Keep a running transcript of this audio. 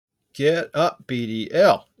Get up,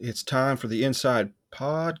 BDL. It's time for the Inside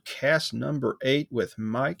Podcast number 8 with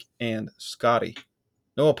Mike and Scotty.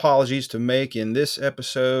 No apologies to make in this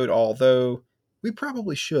episode, although we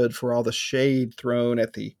probably should for all the shade thrown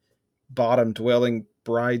at the bottom-dwelling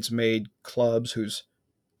bridesmaid clubs whose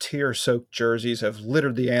tear-soaked jerseys have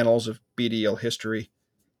littered the annals of BDL history.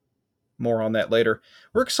 More on that later.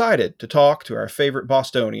 We're excited to talk to our favorite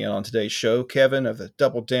Bostonian on today's show. Kevin of the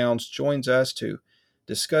DoubleDowns joins us to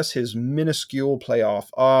discuss his minuscule playoff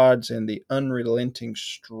odds and the unrelenting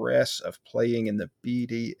stress of playing in the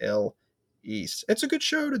BDL East. It's a good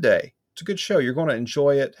show today. It's a good show. You're going to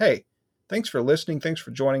enjoy it. Hey, thanks for listening. Thanks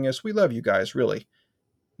for joining us. We love you guys, really.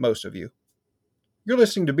 Most of you. You're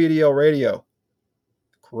listening to BDL Radio.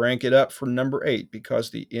 Crank it up for number 8 because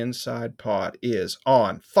the Inside Pod is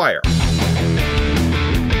on fire.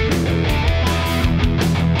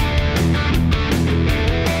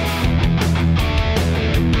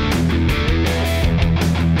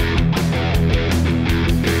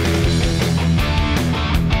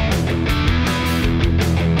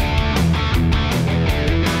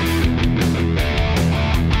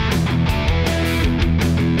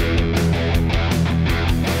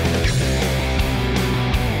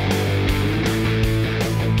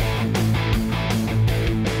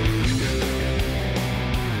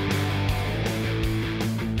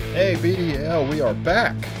 BDL, we are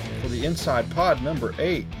back for the Inside Pod number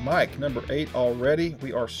 8. Mike, number 8 already.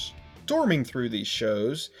 We are storming through these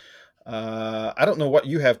shows. I don't know what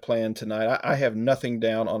you have planned tonight. I have nothing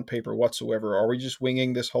down on paper whatsoever. Are we just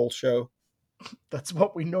winging this whole show? That's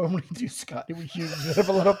what we normally do, Scotty. We usually have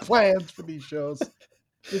a lot of plans for these shows.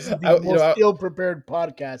 This is the most ill-prepared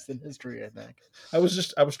podcast in history, I think. I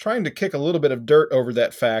was trying to kick a little bit of dirt over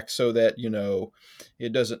that fact so that,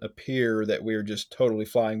 it doesn't appear that we're just totally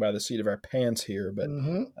flying by the seat of our pants here. But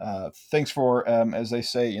thanks for, as they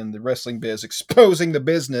say in the wrestling biz, exposing the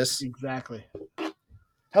business. Exactly.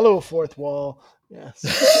 Hello, fourth wall. Yes.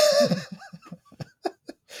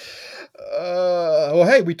 Well,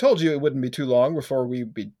 hey, we told you it wouldn't be too long before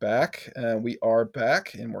we'd be back. We are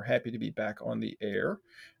back, and we're happy to be back on the air.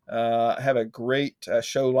 Have a great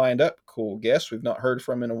show lined up. Cool guests we've not heard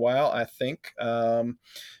from in a while, I think.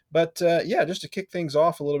 But just to kick things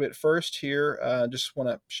off a little bit first here, just want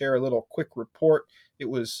to share a little quick report. It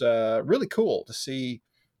was really cool to see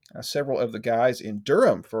several of the guys in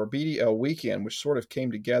Durham for a BDL weekend, which sort of came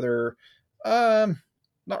together.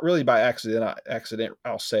 Not really by accident,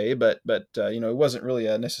 I'll say, but it wasn't really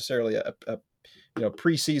necessarily a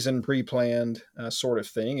preseason, pre-planned sort of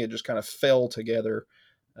thing. It just kind of fell together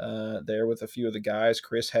there with a few of the guys.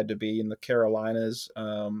 Chris had to be in the Carolinas,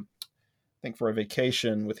 I think, for a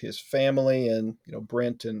vacation with his family, and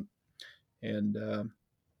Brent and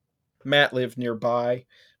Matt lived nearby,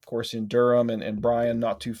 of course, in Durham, and Brian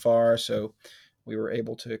not too far. So we were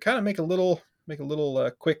able to kind of make a little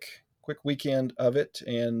quick weekend of it,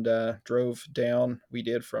 and drove down. We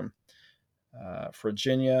did from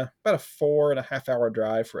Virginia, about a 4.5 hour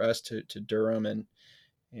drive for us to Durham, and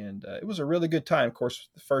it was a really good time. Of course,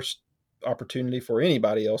 the first opportunity for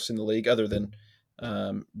anybody else in the league other than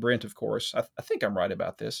Brent, of course. I think I'm right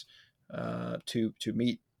about this, to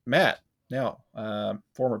meet Matt, now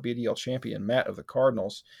former BDL champion Matt of the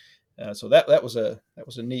Cardinals. So that was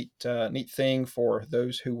a neat thing for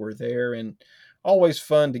those who were there, and always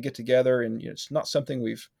fun to get together. And it's not something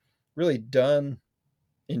we've really done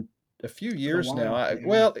in a few years now.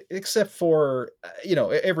 Well, except for,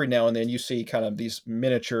 every now and then you see kind of these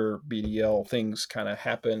miniature BDL things kind of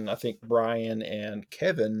happen. I think Brian and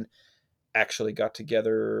Kevin actually got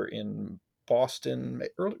together in Boston.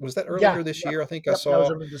 Was that earlier this year? I think I saw. That was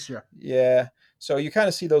earlier this year. Yeah. So you kind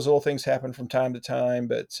of see those little things happen from time to time,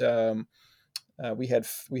 but we had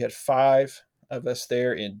 5 of us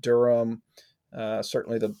there in Durham.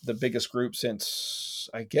 Certainly the biggest group since,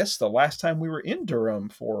 I guess, the last time we were in Durham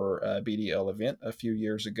for a BDL event a few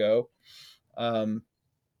years ago. Got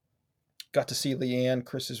to see Leanne,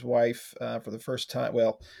 Chris's wife, for the first time.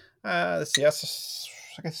 Well, let's see.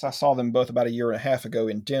 I guess I saw them both about 1.5 years ago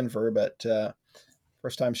in Denver, but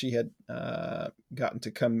first time she had gotten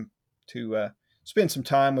to come to spend some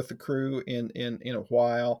time with the crew in a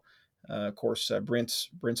while. Of course, Brent's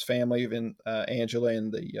family, and Angela,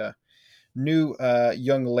 and the new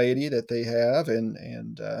young lady that they have,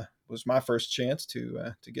 and was my first chance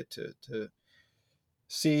to get to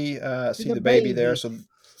see the baby there. So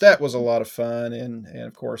that was a lot of fun, and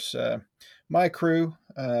of course my crew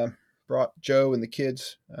brought Joe and the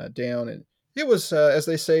kids down, and it was, as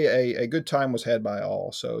they say, a good time was had by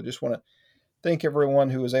all. So just want to thank everyone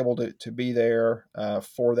who was able to be there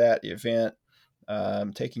for that event,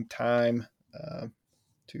 taking time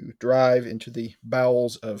to drive into the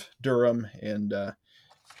bowels of Durham and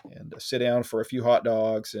sit down for a few hot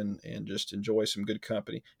dogs and just enjoy some good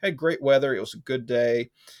company. Had great weather. It was a good day.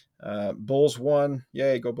 Bulls won.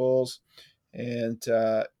 Yay, go Bulls. And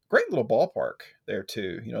great little ballpark there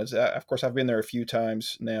too. Of course I've been there a few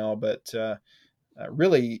times now, but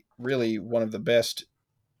really, really one of the best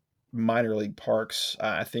minor league parks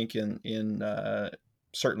I think in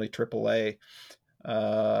certainly AAA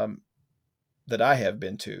that I have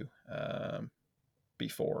been to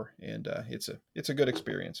before, and it's a good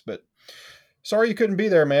experience. But sorry you couldn't be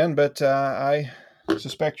there, man. But I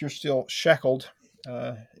suspect you're still shackled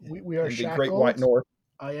We are in the Great White shackled. North.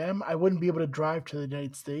 I am. I wouldn't be able to drive to the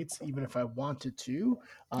United States even if I wanted to.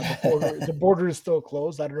 The border is still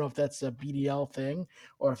closed. I don't know if that's a BDL thing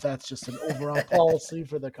or if that's just an overall policy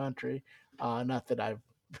for the country. Not that I've,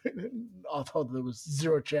 although there was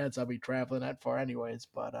zero chance I'll be traveling that far anyways.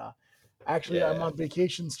 But actually, I'm Yeah. on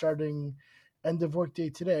vacation starting end of workday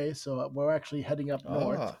today, so we're actually heading up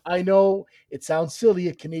north. Ah, I know it sounds silly,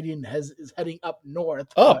 a Canadian is heading up north,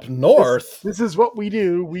 but up this north. this is what we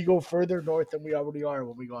do. We go further north than we already are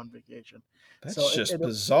when we go on vacation. So That's just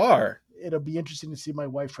bizarre. it'll be interesting to see my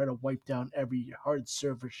wife try to wipe down every hard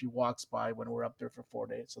surface she walks by when we're up there for 4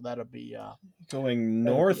 days. So Going that'll be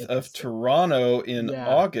north of interesting. Toronto in Yeah,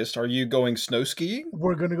 August. Are you going snow skiing?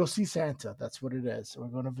 we're gonna go see Santa. That's what it is. We're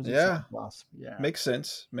going to visit Santa Yeah, Claus. Yeah. makes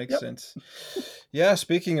sense. Makes Yep. sense. Yeah,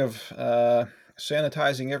 speaking of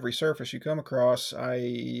sanitizing every surface you come across,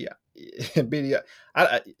 BDO,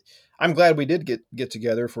 I I'm glad we did get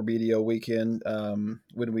together for BDO weekend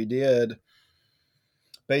when we did,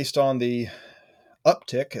 based on the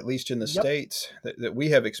uptick, at least in the Yep. states that we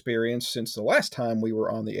have experienced since the last time we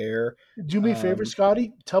were on the air. Do me a favor, Um,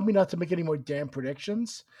 Scotty. Tell me not to make any more damn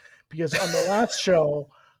predictions because on the last show,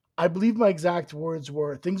 I believe my exact words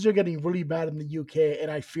were things are getting really bad in the UK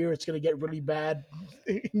and I fear it's going to get really bad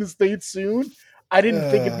in the States soon. I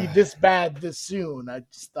didn't think it'd be this bad this soon. I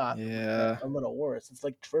just thought yeah, a little worse. It's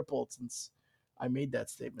like tripled since I made that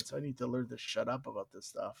statement. So I need to learn to shut up about this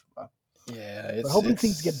stuff. yeah, But it's hopefully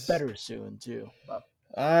things get it's better soon too. But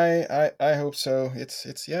I hope so.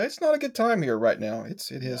 It's yeah, it's not a good time here right now. It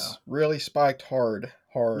no. has really spiked hard, Yep.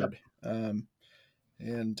 hard.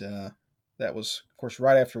 And that was of course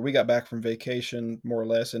right after we got back from vacation, more or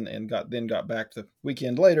less, and got back the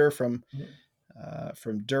weekend later from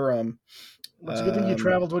Durham. Well, it's a good thing you Um,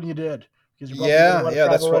 traveled when you did, because you probably wouldn't yeah, want to yeah,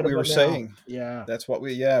 travel that's what right we were about now. saying. Yeah. That's what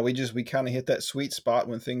we kind of hit that sweet spot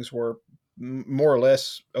when things were more or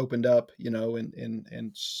less opened up,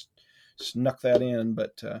 and snuck that in.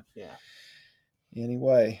 But Yeah.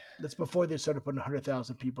 anyway. That's before they started putting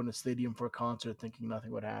 100,000 people in a stadium for a concert thinking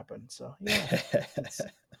nothing would happen. So, yeah, it's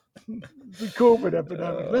the COVID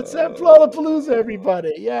epidemic. Let's have uh, Lollapalooza,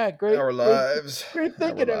 everybody. Yeah, great, our great, lives, great our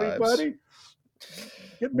thinking, lives. everybody.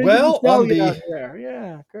 Get Megan Thee Well, on Stallion out the here.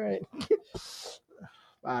 Yeah, great.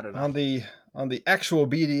 I don't know. on the on the actual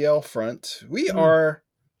BDL front, we Mm. are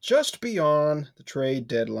just beyond the trade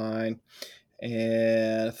deadline,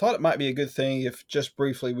 and I thought it might be a good thing if just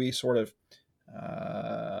briefly we sort of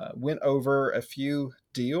went over a few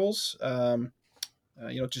deals.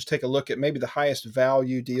 Just take a look at maybe the highest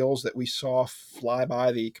value deals that we saw fly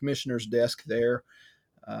by the commissioner's desk there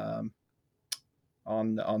um,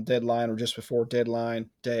 on deadline or just before deadline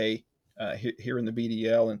day here in the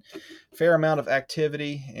BDL, and fair amount of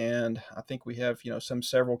activity. And I think we have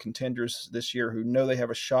several contenders this year who know they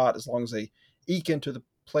have a shot as long as they eke into the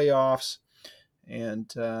playoffs.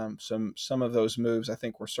 And some of those moves I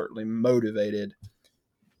think were certainly motivated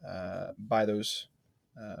by those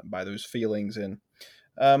feelings. And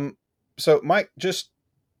so, Mike, just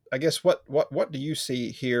I guess what do you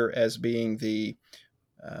see here as being the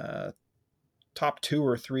uh, top two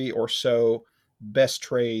or three or so best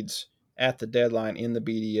trades at the deadline in the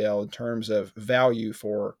BDL in terms of value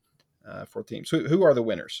for teams? Who are the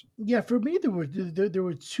winners? Yeah, for me, there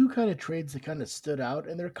were two kind of trades that kind of stood out,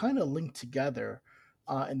 and they're kind of linked together,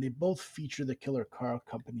 and they both feature the Killer Car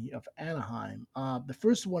Company of Anaheim. The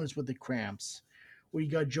first one is with the Cramps, where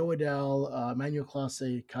you got Joe Adell, Manuel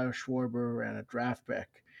Clase, Kyle Schwarber, and a draft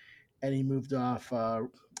pick, and he moved off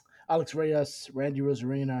Alex Reyes, Randy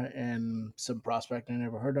Rosarina, and some prospect I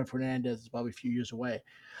never heard of. Hernandez is probably a few years away.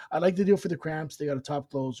 I like the deal for the Cramps. They got a top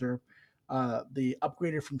closer. They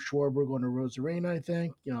upgraded from Schwarber going to Rosarina, I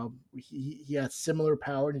think. He has similar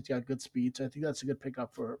power and he's got good speed. So I think that's a good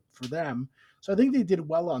pickup for them. So I think they did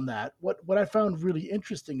well on that. What I found really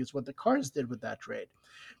interesting is what the Cars did with that trade.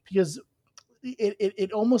 Because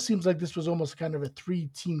it almost seems like this was almost kind of a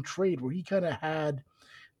three-team trade where he kind of had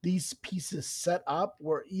these pieces set up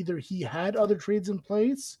where either he had other trades in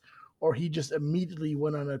place or he just immediately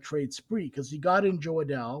went on a trade spree because he got in Joe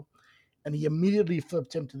Adell and he immediately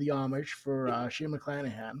flipped him to the Amish for Shane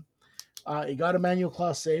McClanahan. He got Emmanuel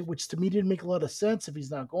Clase, which to me didn't make a lot of sense. If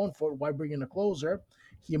he's not going for it, why bring in a closer?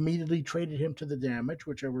 He immediately traded him to the Damage,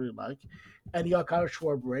 which I really like. And he got Kyle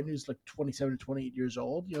Schwarber, who's like 27 to 28 years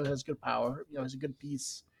old. Has good power. Has a good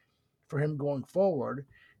piece for him going forward.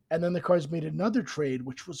 And then the Cards made another trade,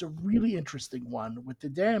 which was a really interesting one with the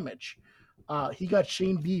Damage. He got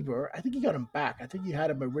Shane Bieber. I think he got him back. I think he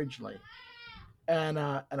had him originally, and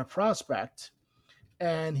a prospect,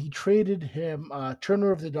 and he traded him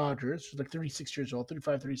Turner of the Dodgers, who's like 36 years old,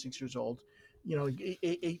 35, 36 years old.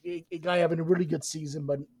 A guy having a really good season,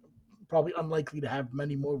 but probably unlikely to have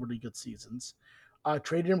many more really good seasons.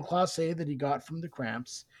 Traded him Class A that he got from the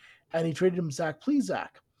Cramps, and he traded him Zach Plezak.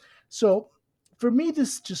 So for me,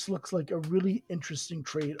 this just looks like a really interesting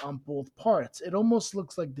trade on both parts. It almost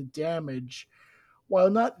looks like the Damage, while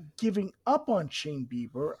not giving up on Shane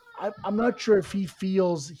Bieber, I'm not sure if he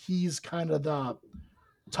feels he's kind of the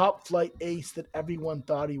top flight ace that everyone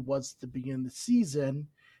thought he was at the beginning of the season.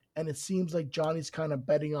 And it seems like Johnny's kind of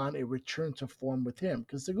betting on a return to form with him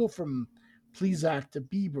because to go from Plezak to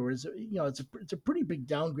Bieber is it's a pretty big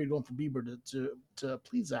downgrade going from Bieber to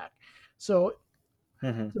Plezak. So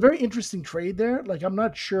Mm-hmm. it's a very interesting trade there. Like I'm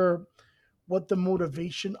not sure what the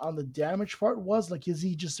motivation on the Damage part was. Like, is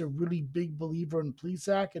he just a really big believer in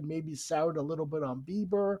Plezak and maybe soured a little bit on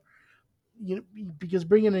Bieber? Because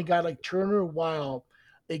bringing in a guy like Turner, while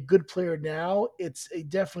a good player now, it's a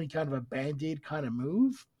definitely kind of a band-aid kind of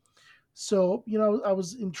move. So, I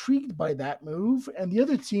was intrigued by that move. And the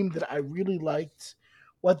other team that I really liked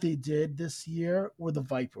what they did this year were the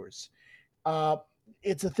Vipers. Uh,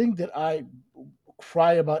 it's a thing that I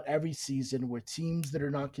cry about every season where teams that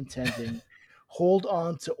are not contending hold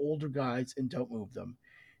on to older guys and don't move them.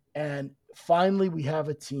 And finally, we have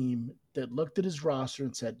a team that looked at his roster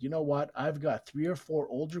and said, you know what? I've got 3 or 4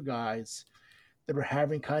 older guys that are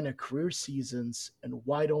having kind of career seasons, and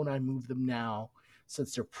why don't I move them now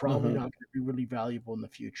since they're probably Mm-hmm. not going to be really valuable in the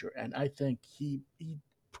future? And I think he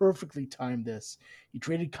perfectly timed this. He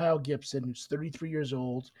traded Kyle Gibson, who's 33 years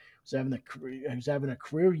old, who's having a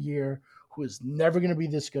career year, who is never going to be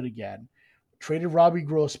this good again. Traded Robbie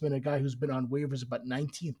Grossman, a guy who's been on waivers about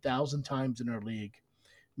 19,000 times in our league,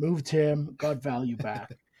 moved him, got value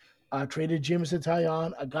back. Traded Jameson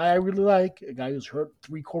Taillon, a guy I really like, a guy who's hurt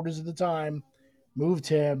 3/4 of the time, moved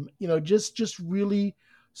him. Just really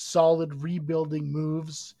solid rebuilding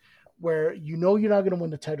moves where you're not going to win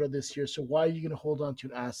the title this year. So why are you going to hold on to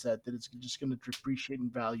an asset that is just going to depreciate in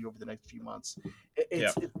value over the next few months? Yeah.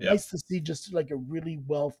 It's Yeah. nice to see just like a really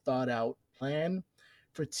well thought out plan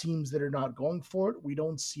for teams that are not going for it. We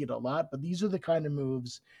don't see it a lot, but these are the kind of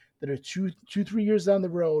moves that are 2, 3 years down the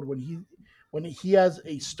road when he has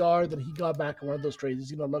a star that he got back in one of those trades,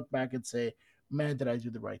 he's going to look back and say, man, did I do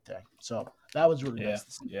the right thing? So that was really Yeah. nice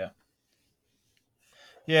to see. Yeah.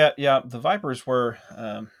 Yeah. Yeah. The Vipers were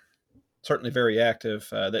certainly very active.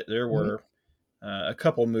 That there Mhm. were a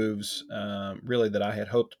couple moves really that I had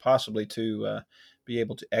hoped possibly to be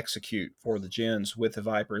able to execute for the Gins with the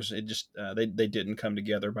Vipers. It just they didn't come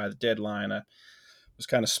together by the deadline. I was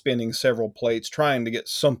kind of spinning several plates trying to get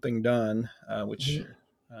something done, which Mhm.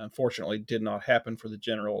 unfortunately did not happen for the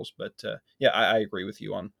Generals. But yeah, I agree with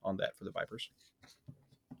you on that for the Vipers.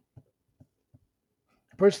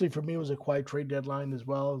 Personally, for me, it was a quiet trade deadline as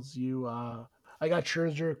well as you. I got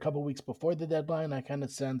Scherzer a couple weeks before the deadline. I kind of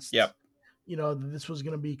sensed, Yep. this was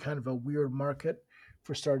going to be kind of a weird market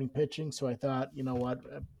for starting pitching. So I thought, you know what,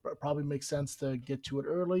 it probably makes sense to get to it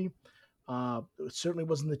early. It certainly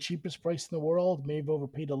wasn't the cheapest price in the world. May have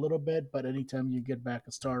overpaid a little bit, but anytime you get back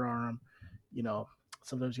a star arm, you know,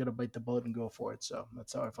 sometimes you got to bite the bullet and go for it. So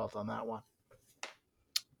that's how I felt on that one.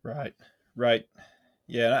 Right. Right.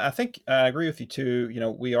 Yeah, I think I agree with you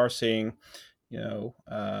too. We are seeing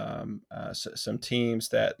some teams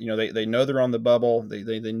that they know they're on the bubble.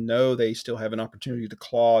 They know they still have an opportunity to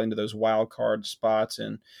claw into those wild card spots,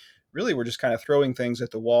 and really we're just kind of throwing things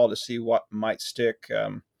at the wall to see what might stick.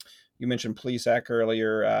 You mentioned Plesac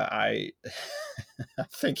earlier. I I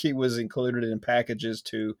think he was included in packages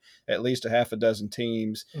to at least a half a dozen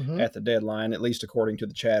teams Mm-hmm. at the deadline, at least according to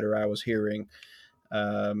the chatter I was hearing,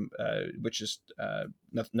 which is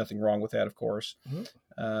nothing wrong with that, of course. Mm-hmm.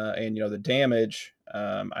 And the damage.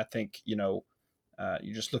 I think you're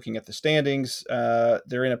just looking at the standings.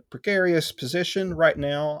 They're in a precarious position right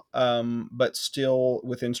now, but still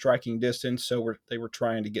within striking distance. So they were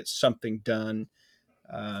trying to get something done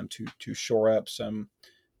to shore up some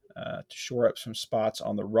spots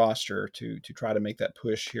on the roster to try to make that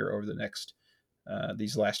push here over the next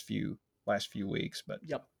these last few weeks. But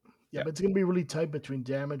Yep. Yeah, but it's going to be really tight between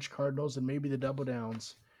Damage, Cardinals, and maybe the Double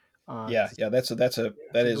Downs. Yeah, yeah, For those two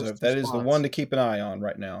that is the one spots. to keep an eye on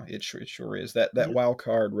right now. It sure is. That Yeah, wild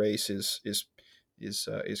card race is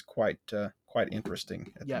quite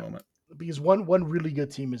interesting at the yeah, moment. because one really good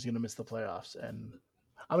team is going to miss the playoffs, and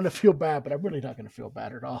I'm going to feel bad, but I'm really not going to feel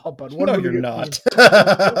bad at all. But one No, really you're good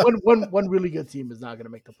team, not. one really good team is not going to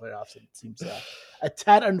make the playoffs. And it seems a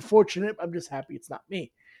tad unfortunate. I'm just happy it's not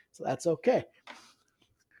me, so that's okay.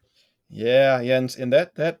 Yeah, yeah, and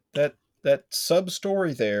that sub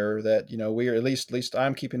story there that we are at least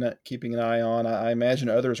I'm keeping an eye on. I imagine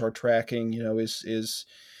others are tracking. Is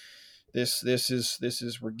this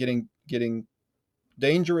is we're getting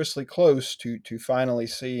dangerously close to finally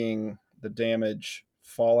seeing the Damage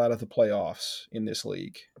fall out of the playoffs in this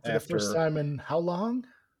league For the first after. time in how long?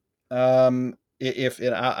 If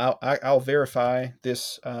and I'll verify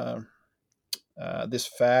this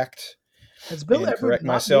fact Has Bill and ever correct not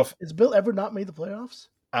made? myself. Has Bill ever not made the playoffs?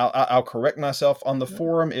 I'll correct myself on the Yeah.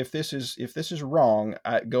 forum if this is wrong.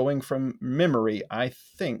 Going from memory, I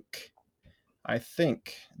think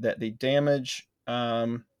that the Damage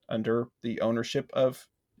under the ownership of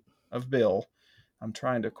Bill. I'm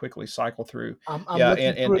trying to quickly cycle through. I'm Yeah, looking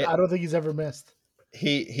and through it. I don't think he's ever missed.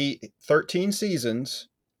 he 13 seasons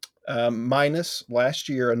minus last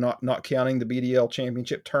year, and not counting the BDL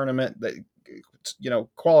championship tournament that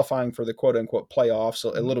qualifying for the quote unquote playoffs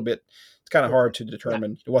a Mhm. little bit. It's kind of hard to Yeah.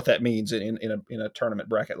 determine what that means in a tournament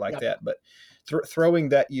bracket like Yep. that. But throwing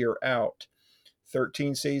that year out,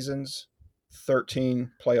 13 seasons,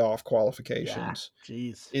 13 playoff Yeah. qualifications.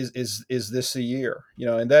 Jeez. Is this the year?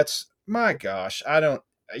 And that's, my gosh, I don't.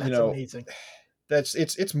 That's amazing. That's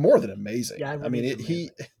it's more than amazing. Yeah, it I really mean, is amazing.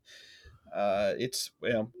 it's,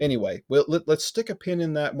 well, anyway, let's stick a pin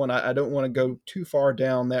in that one. I don't want to go too far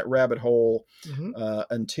down that rabbit hole Hmm.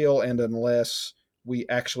 until and unless we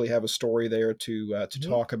actually have a story there to Hmm.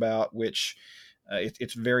 talk about, which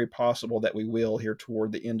it's very possible that we will here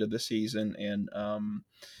toward the end of the season. And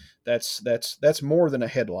that's more than a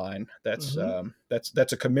headline. Hmm.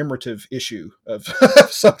 That's a commemorative issue of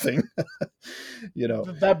something.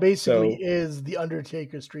 That basically So is the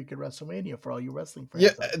Undertaker streak at WrestleMania for all you wrestling yeah,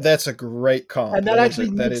 fans out there. that's a great comp. And that actually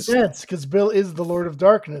That makes is. sense because Bill is the Lord of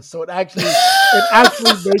Darkness. So it actually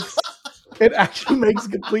makes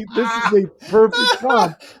complete. This is a perfect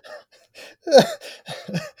comp.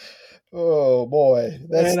 Oh boy, And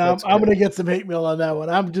I'm that's I'm gonna great. get some hate mail on that one.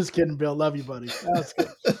 I'm just kidding, Bill. Love you, buddy. That's good.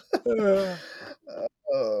 Uh,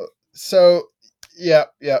 Uh, so yeah,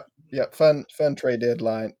 yeah, yeah. Fun trade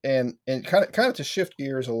deadline, and kind of to shift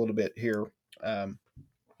gears a little bit here, um,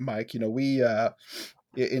 Mike. We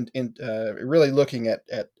in really looking at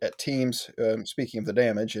teams. Speaking of the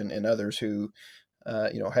Damage and others who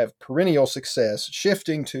have perennial success,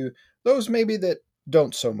 shifting to those maybe that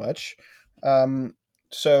don't so much. Um,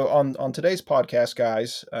 so on today's podcast,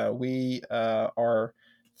 guys, we are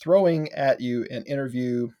throwing at you an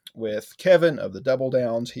interview with Kevin of the Double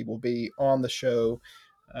Downs. He will be on the show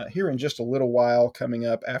here in just a little while, coming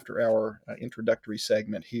up after our introductory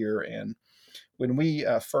segment here. And when we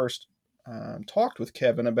first talked with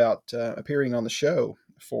Kevin about appearing on the show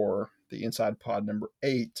for the Inside Pod number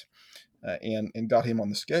 8, and got him on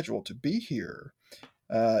the schedule to be here,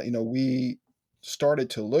 we started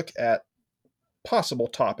to look at possible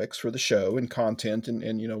topics for the show and content,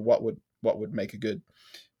 and what would make a good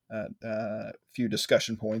few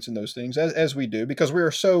discussion points and those things, as we do, because we are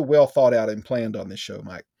so well thought out and planned on this show,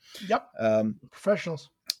 Mike. yep. Um, Professionals.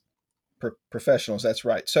 Professionals, that's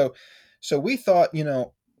right. So we thought,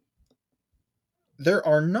 there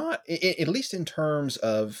are not, at least in terms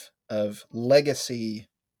of legacy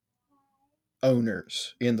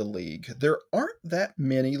owners in the league, there aren't that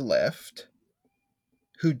many left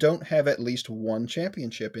who don't have at least one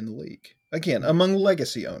championship in the league. Again, Mhm. among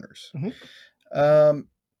legacy owners. Mhm. Um,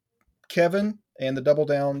 Kevin and the Double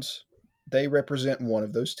Downs, they represent one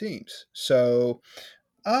of those teams. So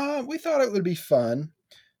we thought it would be fun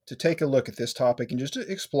to take a look at this topic and just to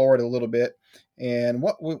explore it a little bit. And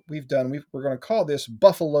what we've done, we're going to call this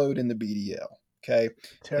Buffaloed in the BDL. Okay.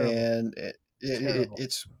 Terrible. And Terrible.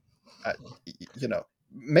 it's, uh, you know,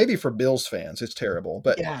 maybe for Bills fans, it's terrible,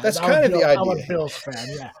 but Yeah, that's kind of the I'm a idea here. Bills fan.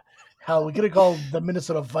 Yeah. Hell, we could have called the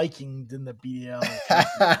Minnesota Vikings in the BDL or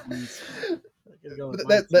something. Jeez. I gotta go with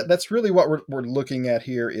my team. That's really what we're looking at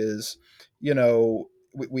here is,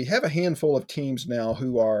 we have a handful of teams now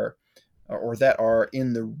who are, or that are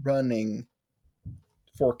in the running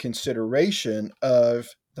for consideration of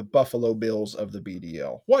the Buffalo Bills of the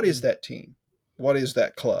BDL. What is Mm. that team? What is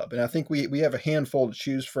that club? And I think we have a handful to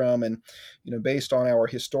choose from. And, based on our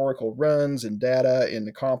historical runs and data and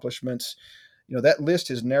accomplishments, that list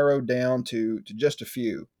has narrowed down to just a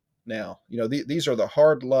few now. These are the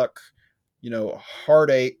hard luck,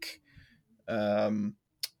 heartache, um,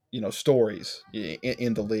 stories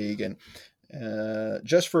in the league. And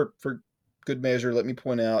just for good measure, let me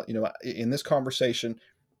point out, in this conversation,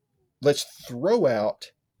 let's throw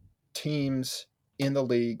out teams in the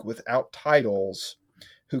league without titles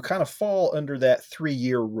who kind of fall under that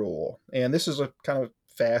 3-year rule. And this is a kind of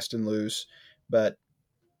fast and loose, but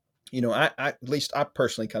I at least I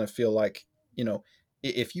personally kind of feel like,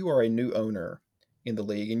 if you are a new owner in the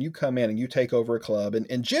league and you come in and you take over a club,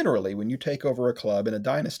 and generally when you take over a club in a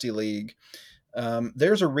dynasty league,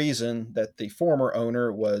 there's a reason that the former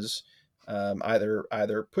owner was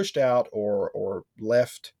either pushed out or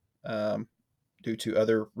left, due to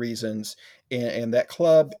other reasons, and that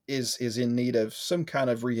club is in need of some kind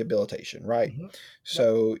of rehabilitation, right? Hmm. Yep.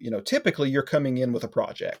 So typically you're coming in with a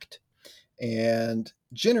project, and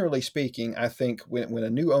generally speaking, I think when a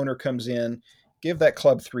new owner comes in, give that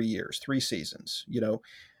club 3 years, 3 seasons,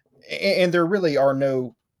 and there really are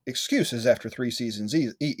no excuses after 3 seasons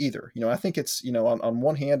either. I think it's, on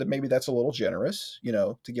one hand, maybe that's a little generous,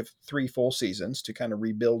 to give 3 full seasons to kind of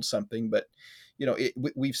rebuild something. But,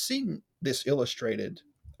 we've seen this illustrated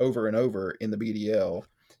over and over in the BDL.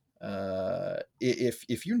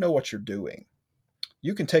 If you know what you're doing,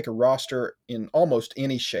 you can take a roster in almost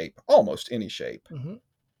any shape, Hmm.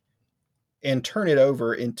 and turn it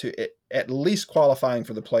over into at least qualifying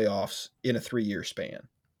for the playoffs in a 3-year span.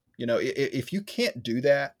 If you can't do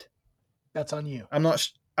that, That's on you. I'm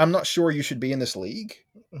not sure you should be in this league.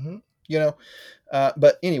 Hmm. You know,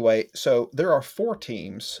 but anyway, so there are 4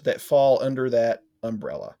 teams that fall under that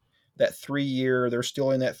umbrella. That 3-year, they're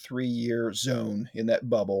still in that 3-year zone in that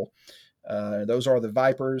bubble. Those are the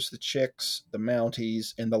Vipers, the Chicks, the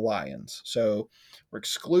Mounties, and the Lions. So we're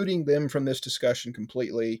excluding them from this discussion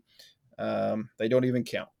completely. They don't even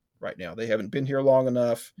count right now. They haven't been here long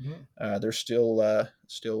enough. Hmm. They're still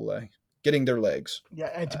getting their legs.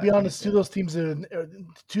 Yeah, and to be And honest, two of those teams are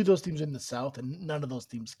in the South, and none of those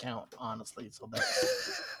teams count, honestly. So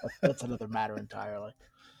that's another matter entirely.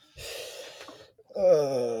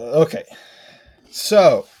 Okay,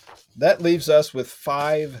 so that leaves us with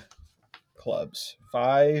 5 clubs,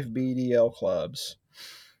 5 BDL clubs,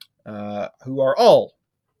 who are all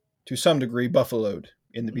to some degree buffaloed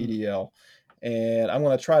in the Mhm. BDL. And I'm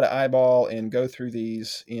going to try to eyeball and go through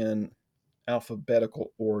these in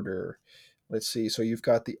alphabetical order. Let's see. So you've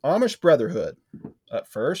got the Amish Brotherhood up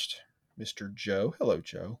first, Mr. Joe. Hello,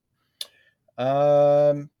 Joe.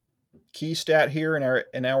 Key stat here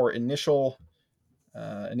in our initial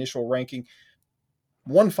ranking: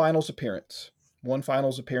 one finals appearance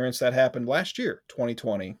that happened last year,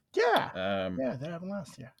 2020. Yeah, Um, yeah, that happened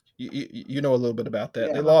last year. you know a little bit about that.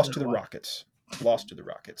 Yeah, They about a lost to little the while. Rockets. Lost to the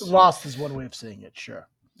Rockets. Lost is one way of saying it. Sure,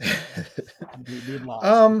 they lost.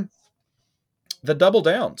 um, the Double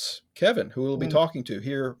Downs, Kevin, who we'll be Mm. talking to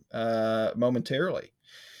here momentarily.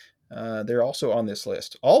 They're also on this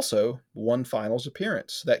list. Also, one finals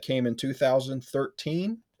appearance that came in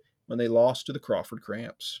 2013 when they lost to the Crawford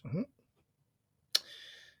Cramps. Mhm.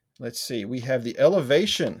 Let's see. We have the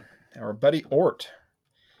Elevation, our buddy Ort.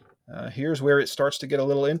 Here's where it starts to get a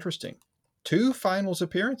little interesting. 2 finals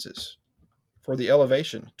appearances for the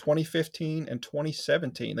Elevation, 2015 and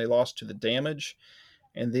 2017. They lost to the Damage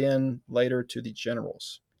and then later to the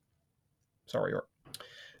Generals. Sorry, Ort.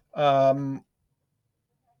 Um,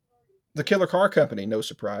 the Killer Car Company, no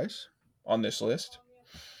surprise, on this list.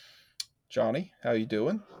 Johnny, how you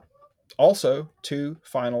doing? Also, 2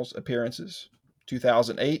 finals appearances,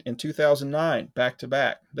 2008 and 2009, back to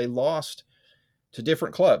back. They lost to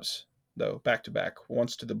different clubs, though, back to back.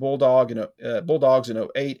 Once to the Bulldogs in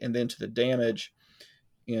 '08, and then to the Damage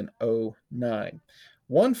in '09.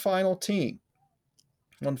 One final team.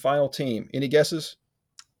 One final team. Any guesses?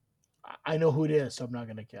 I know who it is, so I'm not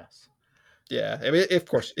gonna guess. Yeah, I mean, of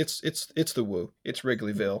course, it's the Woo. It's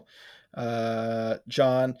Wrigleyville.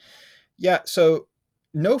 John, yeah. So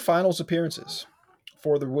no finals appearances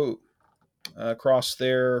for the Woo across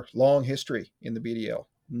their long history in the BDL.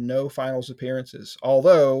 No finals appearances,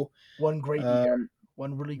 although One great year, um,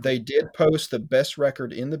 one really they great did post the best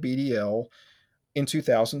record in the BDL in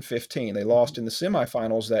 2015. They year. lost in the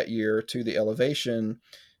semifinals that year to the Elevation,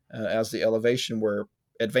 as the Elevation were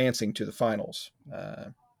advancing to the finals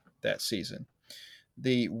that season.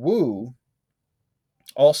 The Woo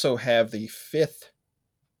also have the 5th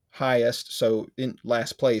highest, so in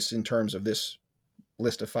last place in terms of this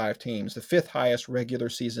list of 5 teams, the 5th highest regular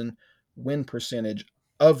season win percentage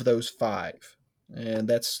of those 5. And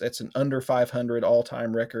that's an under 500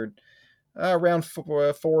 all-time record. Around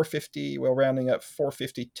 450, well, rounding up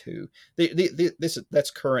 452.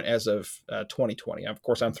 That's current as of 2020. Of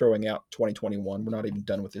course, I'm throwing out 2021. We're not even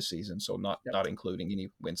done with this season, so Yep. not including any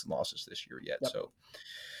wins and losses this year yet. Yep. So,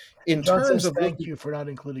 And in John terms says of thank looking, you for not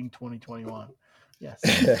including 2021.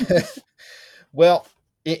 Yes. well,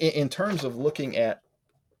 in terms of looking at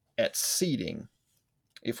seeding,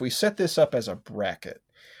 if we set this up as a bracket,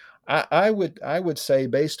 I would say,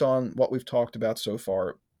 based on what we've talked about so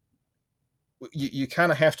far, you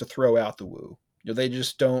kind of have to throw out the Woo. They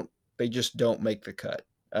just don't make the cut.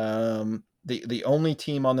 The only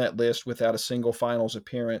team on that list without a single finals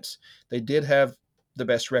appearance, they did have the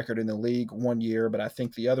best record in the league one year, but I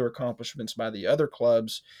think the other accomplishments by the other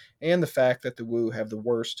clubs and the fact that the Woo have the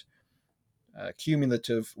worst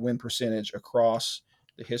cumulative win percentage across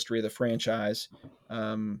the history of the franchise,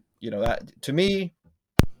 that to me,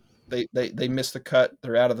 they missed the cut.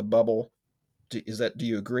 They're out of the bubble. Do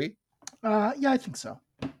you agree? Yeah, I think so.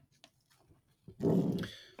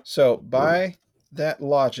 So by that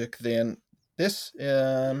logic, then this,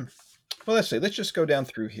 well, let's see. Let's just go down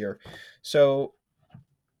through here. So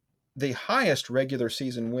the highest regular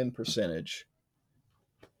season win percentage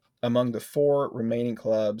among the four remaining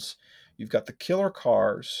clubs, you've got the Killer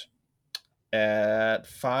Cars at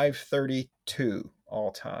 532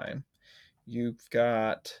 all time. You've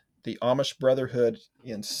got the Amish Brotherhood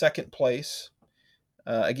in second place,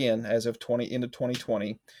 again as of 20 into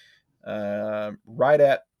 2020, right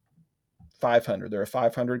at 500. They're a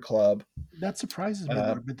 500 club. That surprises me a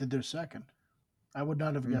little Um, bit that they're second. I would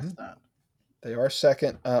not have mhm. guessed that. They are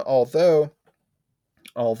second, although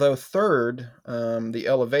third, the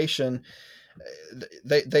elevation,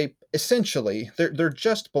 they essentially they're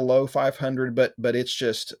just below 500, but it's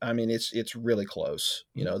just, I mean, it's really close.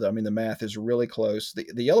 Mhm. I mean, the math is really close.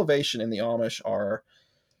 The elevation and the Amish are,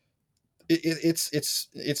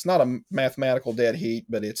 it's not a mathematical dead heat,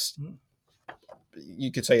 but it's, Mhm.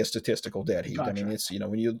 you could say, a statistical dead heat. I mean, Gotcha. it's,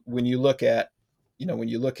 when you look at,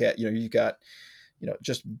 you've got,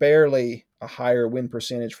 just barely a higher win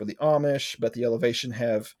percentage for the Amish, but the elevation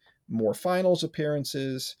have more finals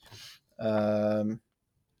appearances. Um,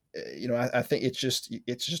 I think it's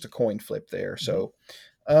just a coin flip there. Mhm. So,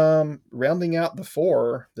 rounding out the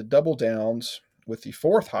four, the Double Downs with the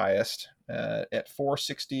fourth highest at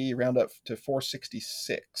 460, round up to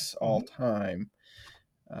 466 all Mhm. time.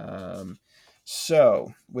 Um,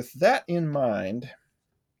 so, with that in mind,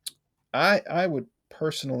 I would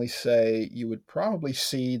personally say you would probably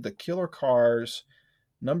see the Killer Cars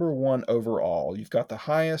number one overall. You've got the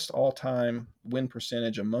highest all time win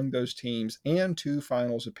percentage among those teams and two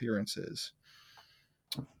finals appearances.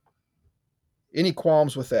 Any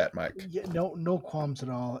qualms with that, Mike? Yeah, no qualms at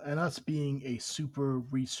all. And us being a super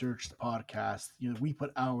researched podcast, we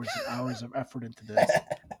put hours and hours of effort into this.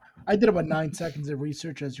 I did about 9 seconds of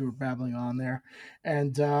research as you were babbling on there,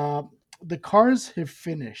 and the cars have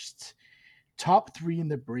finished top three in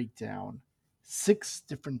the breakdown 6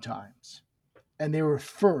 different times, and they were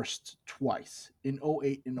first twice in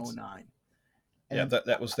 '08 and '09. Yeah, And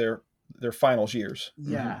that was their finals years.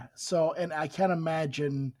 Mm-hmm. yeah, so and I can't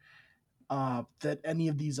imagine that any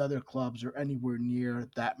of these other clubs are anywhere near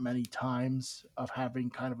that many times of having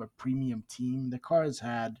kind of a premium team. The Cars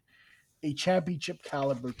had a championship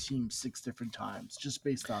caliber team 6 different times just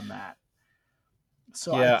based on that.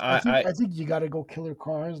 So Yeah, I think you got to go Killer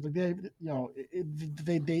Cars. Like they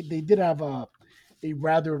did have a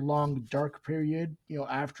rather long dark period.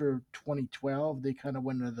 After 2012, they kind of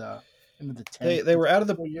went into the tank they for were out of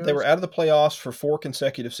the 4 years. playoffs for four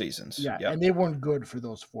consecutive seasons. Yeah, Yep. and they weren't good for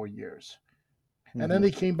those 4 years. And then Mm-hmm.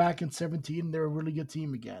 they came back in 17. And they're a really good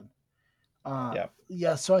team again. Yep.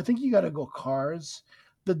 Yeah, so I think you got to go Cars.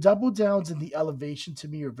 The Double Downs and the Elevation to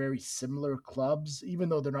me are very similar clubs, even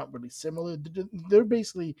though they're not really similar. They're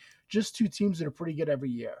basically just two teams that are pretty good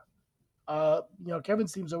every year.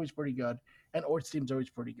 Kevin's team's always pretty good, and Ort's team's always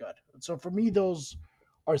pretty good. So for me, those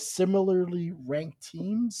are similarly ranked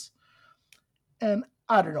teams. And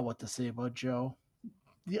I don't know what to say about Joe.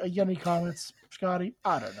 You got any comments, Scotty?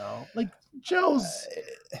 I don't know. Like Joe's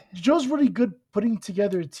Joe's really good putting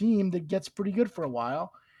together a team that gets pretty good for a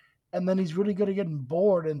while, and then he's really good at getting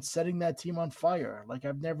bored and setting that team on fire. Like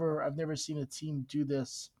I've never seen a team do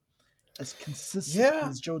this as consistently Yeah.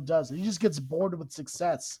 as Joe does. He just gets bored with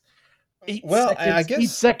success. Eight Well, I seconds, eight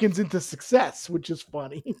guess, seconds into success, which is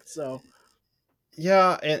funny. So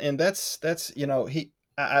yeah, and that's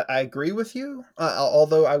I agree with you.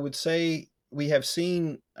 Although I would say we have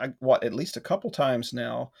seen, at least a couple times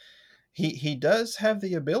now, he does have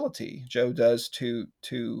the ability. Joe does to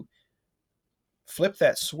flip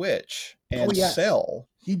that switch oh and yes, sell.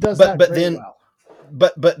 he does But that but very then well.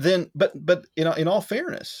 but in all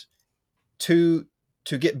fairness, to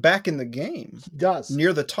get back in the game He does.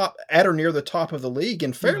 near the top, at or near the top of the league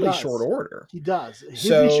in He fairly short does. order. He does. His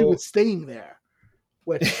issue So is staying there,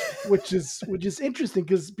 which is interesting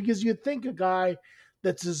because you think a guy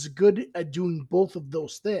that's as good at doing both of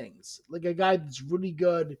those things, like a guy that's really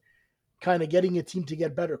good kind of getting a team to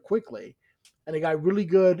get better quickly, and a guy really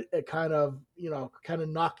good at kind of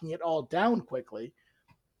knocking it all down quickly.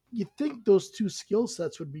 You think those two skill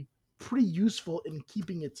sets would be pretty useful in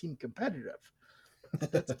keeping a team competitive.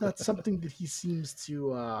 That's not something that he seems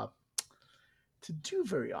to do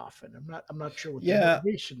very often. I'm not sure what the yeah,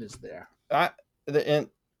 motivation is there. I and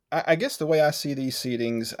I guess the way I see these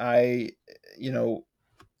seedings, you know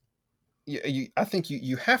I think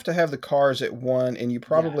you have to have the cars at 1, and you Yeah.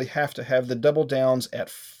 probably have to have the double downs at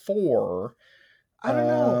 4. I don't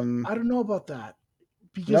know. Um, I don't know about that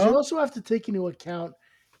because you no, also have to take into account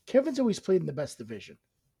Kevin's always played in the best division.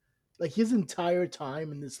 Like his entire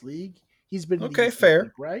time in this league, he's been in the okay, East, I think,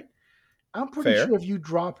 fair, right? I'm pretty fair. sure if you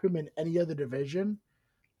drop him in any other division,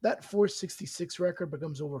 that 466 record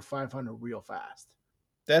becomes over 500 real fast.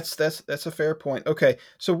 That's a fair point. Okay,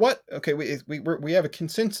 so what? Okay, we have a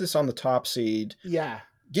consensus on the top seed. Yeah,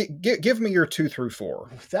 Give me your 2 through 4.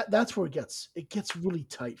 that's where it gets really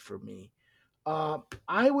tight for me.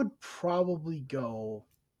 I would probably go,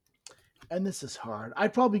 and this is hard.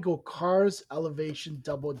 I'd probably go Cars, Elevation,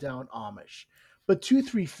 Double Down, Amish. But 2,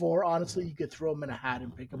 3, 4, honestly, you could throw them in a hat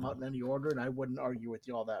and pick them out in any order, and I wouldn't argue with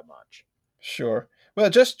you all that much. Sure. Well,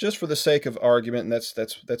 just for the sake of argument, and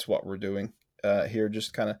that's what we're doing here.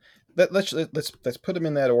 Just kind of let's put them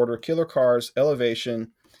in that order: Killer Cars,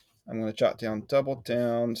 Elevation. I'm going to jot down Double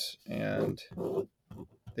Downs, and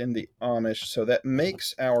then the Amish. So that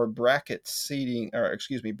makes our bracket seating, or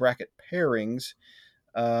excuse me, bracket pairings.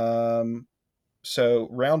 Um, so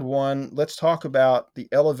round 1, let's talk about the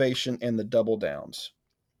Elevation and the Double Downs.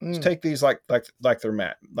 Let's Mm, take these like they're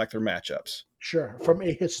matchups. sure. From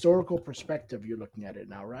a historical perspective, you're looking at it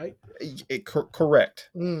now, right? Correct.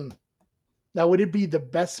 Mm. Now, would it be the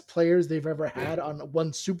best players they've ever had on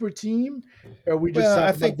one super team, or are we just Well,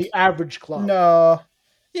 I talking about think the average club? no.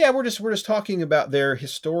 Yeah, we're just talking about their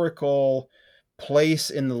historical place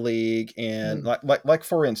in the league, and Mm. like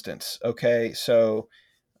for instance, okay, so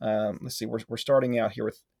let's see, we're starting out here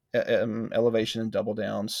with Elevation and Double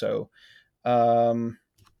Down. So um,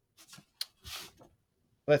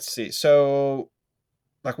 let's see. So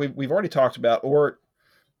like we've already talked about, or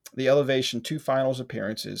the Elevation 2 finals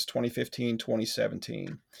appearances, 2015,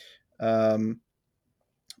 2017. Um,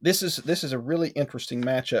 this is a really interesting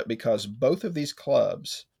matchup because both of these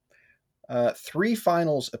clubs, 3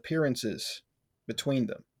 finals appearances between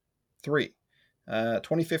them. 3.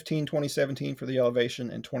 2015, 2017 for the Elevation,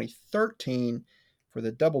 and 2013 for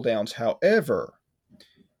the Double Downs. However,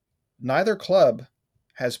 neither club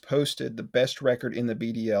has posted the best record in the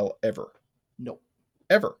BDL ever. No,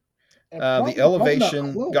 Ever. and The probably not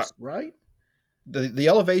Elevation close, got right? the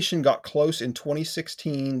Elevation got close in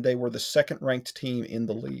 2016. They were the second ranked team in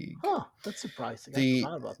the league. Huh? That's surprising. I The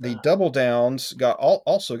forgot about the that. Double Downs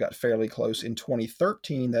also got fairly close in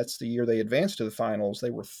 2013. That's the year they advanced to the finals. They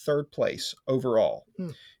were third place overall, Hmm.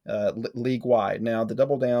 league wide. Now the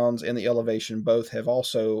Double Downs and the Elevation both have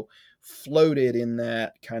also floated in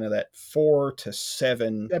that 4 to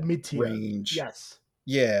 7 That mid tier, range. yes,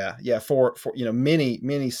 Yeah, for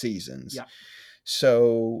many seasons. yeah.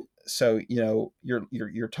 So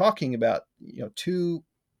you're talking about two,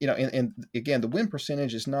 and again, the win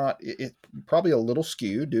percentage is not probably a little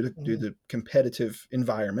skewed due Mhm. to competitive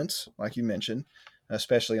environments like you mentioned,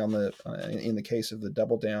 especially on the in the case of the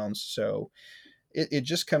Double Downs. So it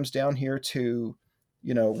just comes down here to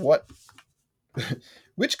what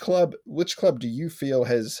which club do you feel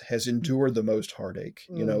has endured the most heartache,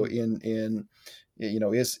 Mm. in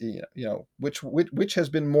is which has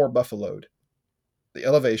been more buffaloed, the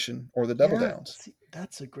Elevation or the Double Yeah, Downs? see,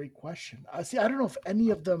 that's a great question. See, I don't know if any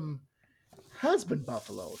of them has been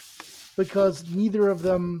buffaloed because neither of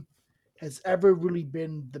them has ever really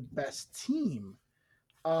been the best team.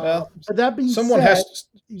 Well, But that being someone said,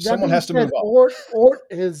 has to move on. Ort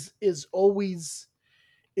is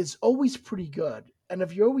always pretty good. And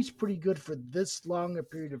if you're always pretty good for this long a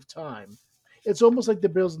period of time, it's almost like the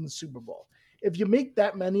Bills in the Super Bowl. If you make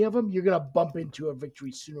that many of them, you're gonna bump into a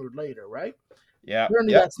victory sooner or later, right? Yeah,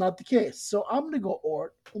 Apparently, yep. that's not the case. So I'm gonna go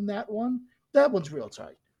Ort in that one. That one's real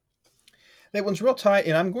tight. That one's real tight,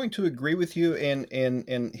 and I'm going to agree with you.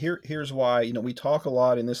 And here's why. We talk a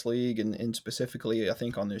lot in this league, and specifically, I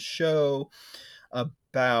think on this show,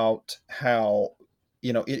 about how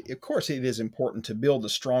of course it is important to build the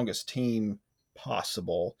strongest team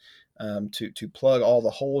possible. to plug all the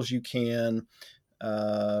holes you can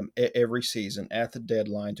every season at the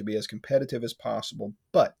deadline to be as competitive as possible.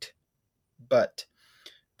 But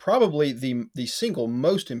probably the single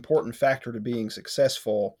most important factor to being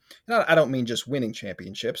successful, and I don't mean just winning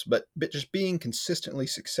championships, but just being consistently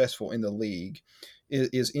successful in the league,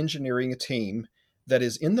 is engineering a team that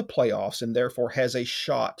is in the playoffs and therefore has a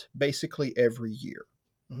shot basically every year.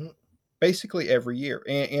 Mm-hmm. Basically every year,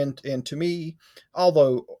 and to me,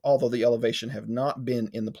 although the Elevation have not been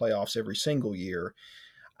in the playoffs every single year,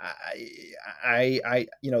 I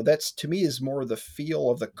that's, to me, is more the feel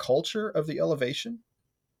of the culture of the Elevation,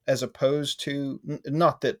 as opposed to,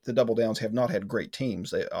 not that the Double Downs have not had great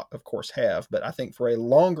teams, they of course have, but I think for a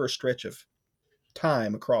longer stretch of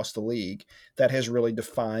time across the league, that has really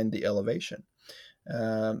defined the Elevation.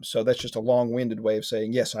 So that's just a long-winded way of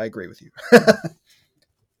saying, yes, I agree with you.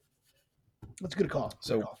 That's a good call. Good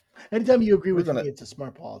So call. Anytime you agree we're with gonna me, it's a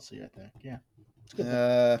smart policy, I think. Yeah. It's good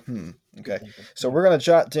thinking. okay. Good thinking. So Yeah. we're gonna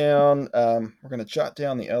jot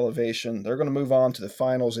down the Elevation. They're gonna move on to the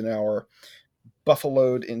finals in our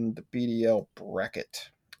Buffaloed in the BDL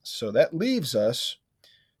bracket. So that leaves us.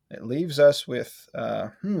 It leaves us with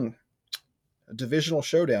a divisional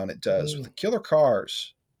showdown. It does, with the Killer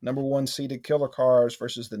Cars, number 1 seeded Killer Cars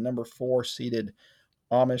versus the number 4 seeded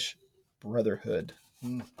Amish Brotherhood.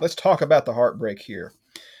 Mm. Let's talk about the heartbreak here.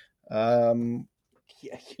 Yeah.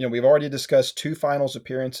 We've already discussed 2 finals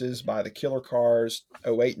appearances by the Killer Cars,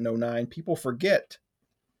 08 and 09. People forget.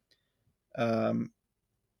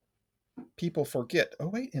 People forget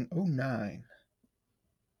 08 and 09.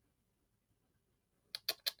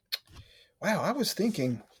 Wow, I was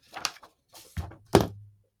thinking,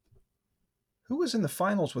 who was in the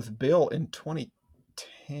finals with Bill in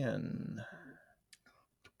 2010?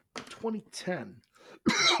 2010.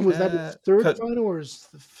 Was that his third final or his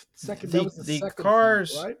second? That was the the second final,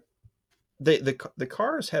 Cars, right? the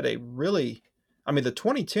Cars had a really, I mean, the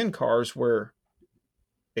 2010 Cars were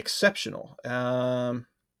exceptional. I'm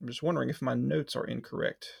just wondering if my notes are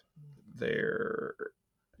incorrect. They're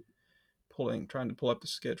trying to pull up the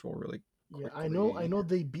schedule really Yeah, quickly. I know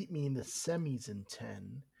they beat me in the semis in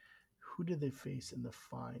 10. Who did they face in the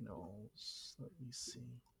finals? Let me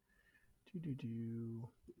see. Do.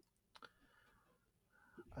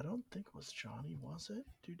 I don't think it was Johnny, was it?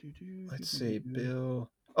 Let's see, Bill.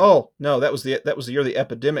 Oh no, that was the year the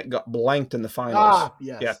Epidemic got blanked in the finals. Ah,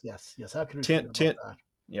 yes, Yeah, yes, yes. How could we 10, forget about 10 that?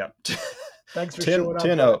 yeah, Thanks for 10, showing up,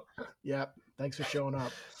 10, bud. 0. Yeah, thanks for showing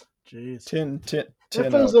up. Jeez. 10, 10, That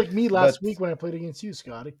 10, feels 0. like me But last week when I played against you,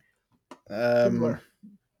 Scotty. um, Similar.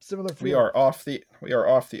 Similar we feeling. are off the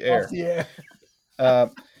Off air. the air. Uh,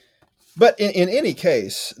 but in any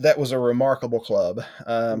case, that was a remarkable club,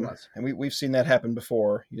 It was. and we've seen that happen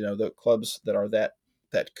before. The clubs that are that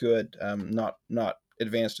good, not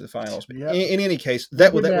advance to the finals. But Yep. in any case, We've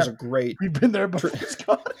that been was a there. great. We've been there before,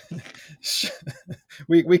 Scott.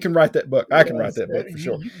 We can write that book. I can write Yes. that book for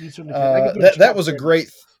sure. You certainly can. I can put a That was a chapter in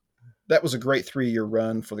it. great 3-year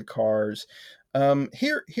run for the Cars.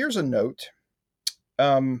 Here's a note.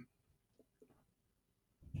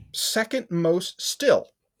 Second most, still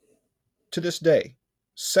to this day,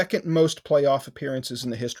 second most playoff appearances in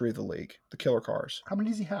the history of the league. The Killer Cars. How many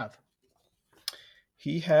does he have?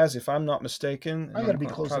 He has, if I'm not mistaken, I and got to I'm be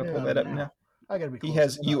going to try to closing in pull on that him up now. now. I got to be He closing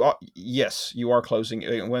has in on him. yes, you are closing.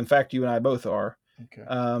 Well, in fact, you and I both are.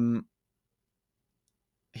 Okay.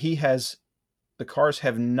 He has, the Cars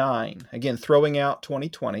have 9. Again, throwing out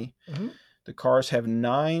 2020. Mm-hmm. The Cars have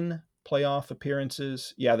 9 playoff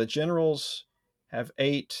appearances. Yeah, the Generals have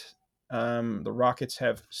 8. The Rockets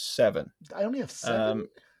have 7. I only have 7?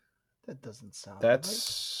 That doesn't sound right.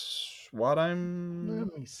 That's what I'm.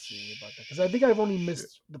 Let me see about that. Because I think I've only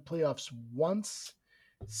missed the playoffs once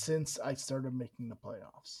since I started making the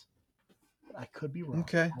playoffs. I could be wrong.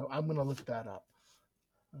 Okay. I'm going to look that up.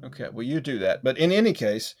 Okay. Well, you do that. But in any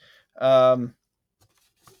case,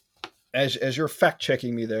 as you're fact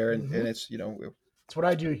checking me there, and it's That's what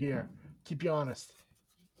I do here. Keep you honest.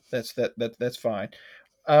 that's fine.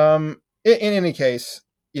 In any case,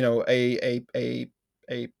 a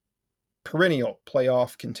perennial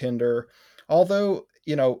playoff contender, although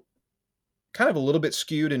kind of a little bit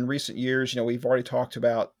skewed in recent years. We've already talked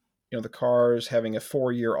about the Cars having a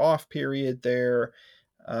 4-year off period there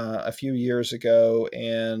a few years ago,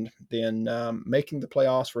 and then making the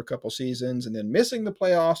playoffs for a couple seasons, and then missing the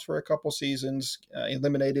playoffs for a couple seasons,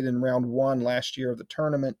 eliminated in round 1 last year of the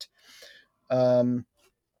tournament.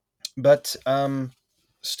 But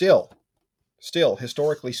still,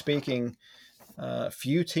 historically speaking,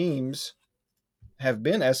 few teams have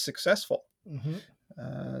been as successful. Mm-hmm.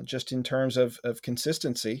 just in terms of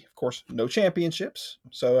consistency. Of course, no championships.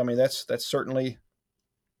 So I mean, that's certainly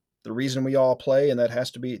the reason we all play, and that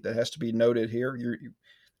has to be noted here.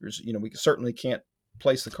 There's we certainly can't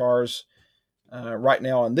place the Cars right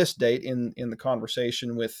now on this date in the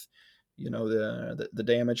conversation with the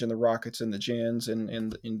damage and the Rockets and the Gens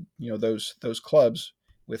and those clubs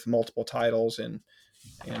with multiple titles and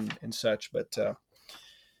such. But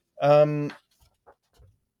um,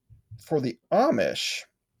 for the Amish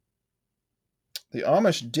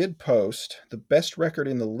did post the best record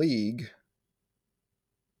in the league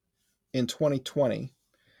in 2020,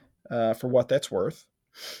 for what that's worth,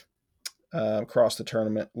 across the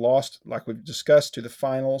tournament. Lost, like we've discussed, to the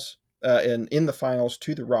finals, and in the finals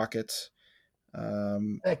to the Rockets.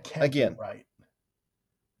 That can't be Again, right.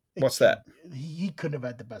 what's that? He couldn't have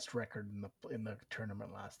had the best record in the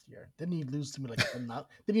tournament last year. Didn't he lose to me like 10 not,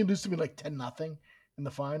 Didn't he lose to me like 10-0 in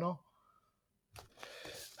the final?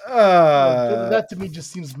 That to me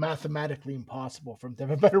just seems mathematically impossible for him to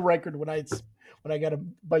have a better record when I got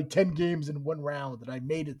him by 10 games in one round and I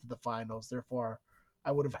made it to the finals. Therefore,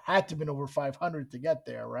 I would have had to been over 500 to get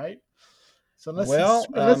there, right? So Well,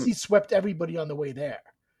 unless he swept everybody on the way there,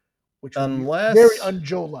 which would be very unless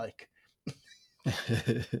un-Joe like.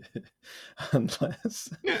 unless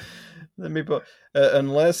let me put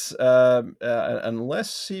unless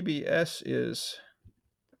CBS is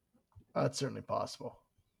That's certainly possible.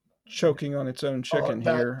 choking on its own Oh, chicken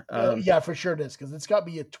here. yeah, for sure it is because it's got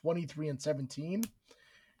me at 23-17,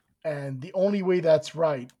 and the only way that's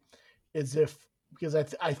right is if because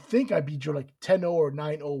I think I beat you like 10-0 or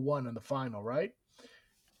 9-0-1 in the final, right?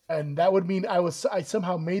 And that would mean I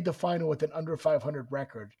somehow made the final with an under 500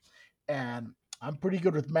 record, and I'm pretty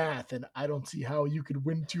good with math, and I don't see how you could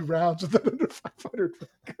win 2 rounds with an under 500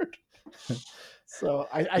 record. So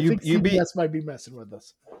I think You beat CBS might be messing with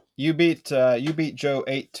us. you beat Joe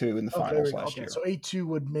 8-2 in the finals last year. So 8-2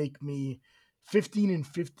 would make me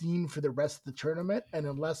 15-15 for the rest of the tournament, and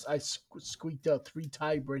unless I squeaked out 3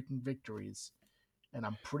 tie-breaking victories, and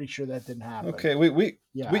I'm pretty sure that didn't happen. Okay, we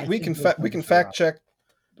can fact check.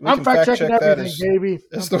 I'm fact checking everything, baby.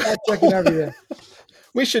 I'm fact checking everything.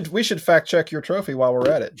 We should fact check your trophy while we're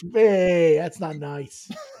at it. Hey, that's not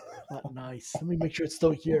nice. Not nice. Let me make sure it's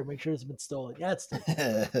still here. Make sure it's been stolen. Yeah, it's still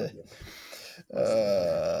here.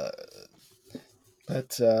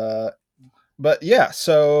 But yeah.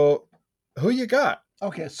 So who you got?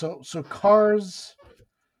 Okay, so cars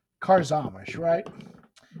Amish, right?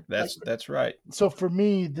 That's right. So for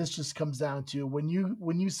me, this just comes down to when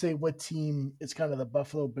you say what team is kind of the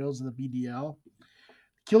Buffalo Bills of the BDL.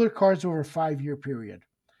 Killer Cars over a 5-year period.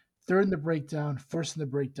 Third in the breakdown, first in the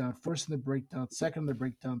breakdown, first in the breakdown, second in the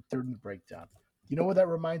breakdown, third in the breakdown. You know what that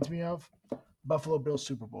reminds me of? Buffalo Bills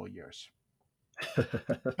Super Bowl years.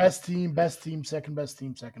 Best team, second best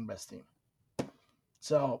team, second best team.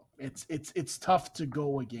 So it's tough to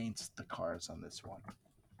go against the Cars on this one.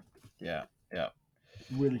 Yeah.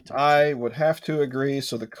 Really tough. I would have to agree.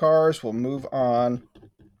 So the Cars will move on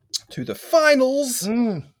to the finals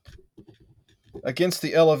against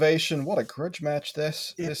the Elevation. What a grudge match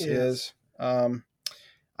this is. I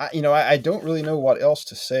don't really know what else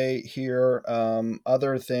to say here,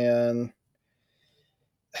 other than,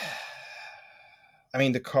 I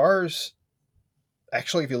mean, the Cars.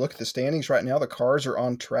 Actually, if you look at the standings right now, the Cars are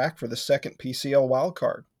on track for the second PCL wild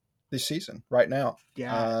card this season. Right now,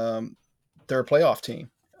 they're a playoff team,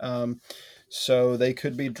 so they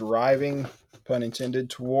could be driving, pun intended,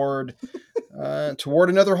 toward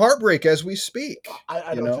another heartbreak as we speak.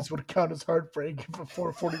 I don't know if this would count as heartbreak if a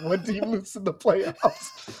 441 team loses in the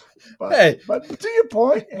playoffs. But to your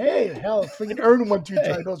point, hey, hell, freaking earn 1-2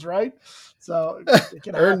 titles, right? So it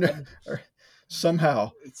can happen.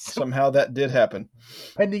 Somehow that did happen.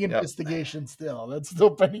 Pending investigation still. That's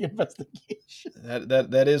still pending investigation.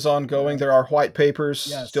 That is ongoing. There are white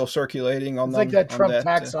papers still circulating on them. It's like that Trump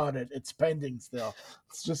tax audit. It's pending still.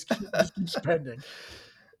 It's just keeps pending.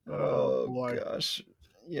 Oh boy. Gosh.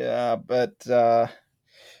 Yeah, but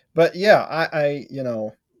yeah,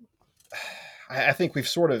 I think we've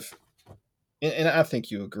sort of, and I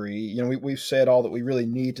think you agree, we've said all that we really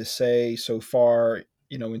need to say so far,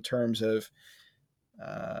 in terms of,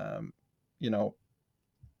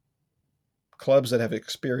 clubs that have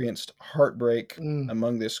experienced heartbreak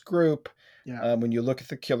among this group. Yeah. When you look at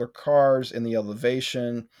the Killer Cars and the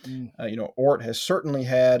Elevation, Ort has certainly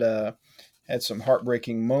had some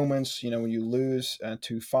heartbreaking moments. When you lose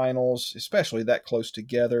 2 finals, especially that close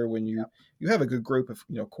together, when you have a good group of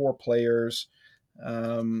core players,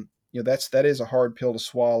 that is a hard pill to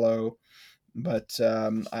swallow. But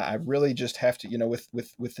I really just have to,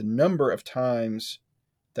 with the number of times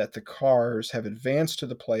that the Cars have advanced to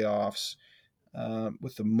the playoffs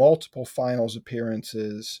with the multiple finals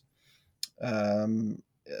appearances.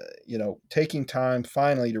 Taking time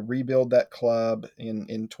finally to rebuild that club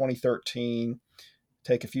in 2013,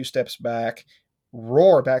 take a few steps back,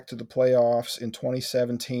 roar back to the playoffs in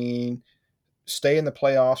 2017, stay in the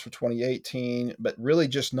playoffs for 2018, but really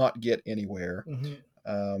just not get anywhere. Mm-hmm.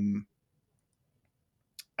 Um,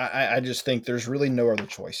 I just think there's really no other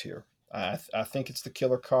choice here. I think it's the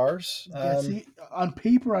Killer Cars. Yeah, see, on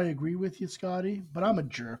paper, I agree with you, Scotty, but I'm a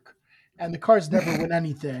jerk. And the Cars never win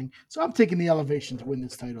anything. So I'm taking the Elevation to win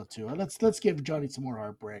this title, too. Let's give Johnny some more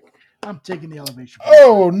heartbreak. I'm taking the Elevation.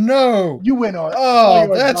 Oh, no. You win, Art. It's all Oh,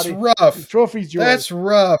 yours, that's buddy. The rough. trophy's yours. That's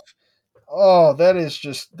rough. Oh, that is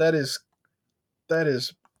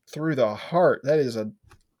through the heart. That is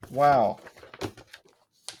wow.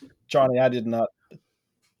 Johnny, I did not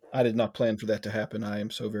plan for that to happen. I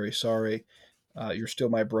am so very sorry. You're still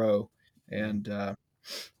my bro, and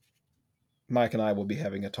Mike and I will be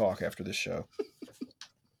having a talk after this show.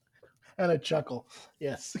 And a chuckle.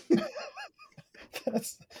 Yes.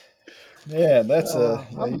 That's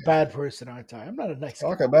I'm a bad person, aren't I? I'm not a nice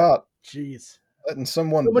talk guy. about Jeez. letting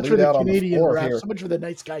someone So much for bleed the out on the Canadian floor rep. here. So much for the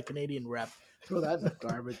nice guy Canadian rep. Throw that in the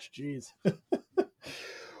garbage. Jeez.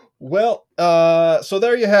 Well, so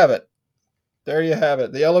there you have it. There you have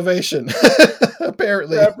it. The Elevation.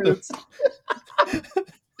 Apparently.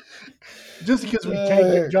 Just because we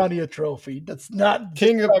can't give Johnny a trophy, that's not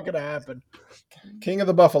going to happen. King of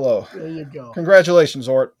the Buffalo. There you go. Congratulations,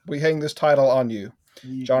 Ort. We hang this title on you.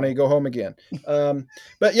 Johnny, go home again.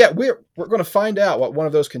 But yeah, we're going to find out what one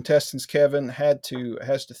of those contestants, Kevin, has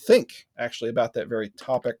to think actually about that very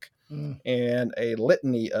topic and a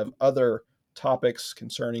litany of other topics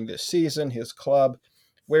concerning this season, his club,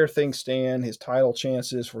 where things stand, his title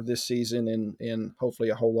chances for this season, and hopefully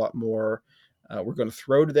a whole lot more. We're going to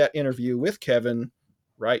throw to that interview with Kevin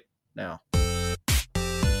right now.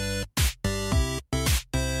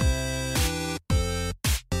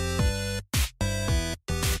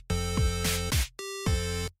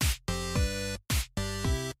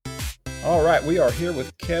 All right, we are here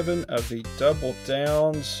with Kevin of the Double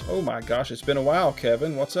Downs. Oh my gosh, it's been a while,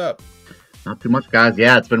 Kevin. What's up? Not too much, guys.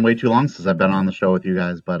 Yeah, it's been way too long since I've been on the show with you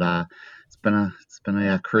guys, but it's been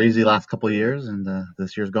a crazy last couple of years, and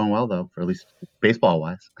this year's going well though, for at least baseball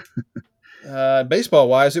wise. Baseball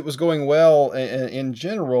wise, it was going well in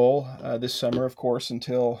general this summer, of course,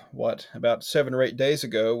 until about 7 or 8 days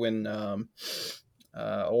ago when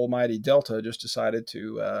almighty Delta just decided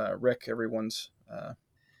to wreck everyone's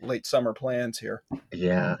late summer plans here.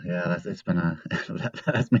 Yeah, it's been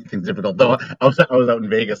that's made things difficult. Though I was out in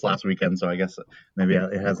Vegas last weekend, so I guess maybe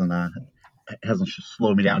it hasn't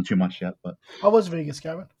slowed me down too much yet. But how was Vegas,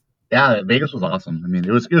 Kevin? Yeah, Vegas was awesome. I mean, it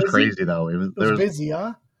was crazy though. It was busy,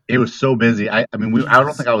 huh? It was so busy. I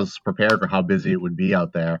don't think I was prepared for how busy it would be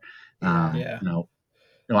out there. Yeah.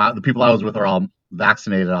 The people I was with are all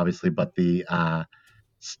vaccinated, obviously, but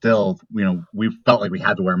still, we felt like we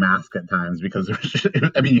had to wear masks at times because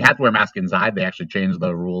you had to wear masks inside. They actually changed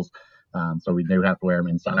the rules, so we do have to wear them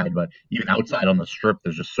inside. But even outside on the strip,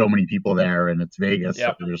 there's just so many people there, and it's Vegas.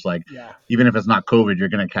 Yep. So just like, even if it's not COVID, you're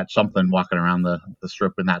going to catch something walking around the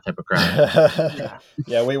strip in that type of crowd.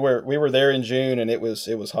 Yeah, we were there in June, and it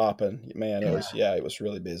was hopping. Man, it was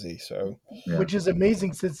really busy. So, which is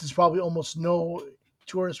amazing since there's probably almost no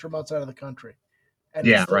tourists from outside of the country. And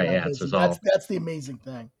right. Yeah, that's the amazing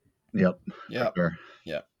thing. Yep. Sure.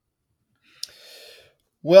 Yep.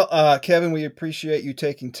 Well, Kevin, we appreciate you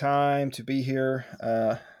taking time to be here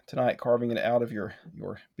tonight, carving it out of your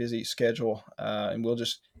busy schedule, and we'll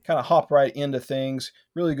just kind of hop right into things.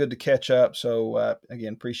 Really good to catch up. So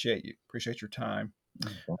again, appreciate your time.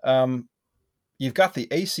 You've got the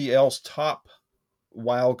ACL's top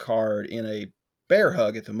wild card in a bear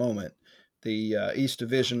hug at the moment. The East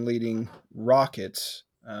Division leading Rockets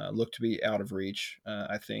look to be out of reach,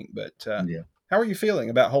 I think. But how are you feeling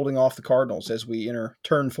about holding off the Cardinals as we enter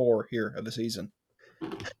turn 4 here of the season?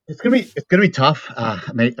 It's gonna be tough.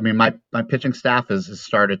 My pitching staff has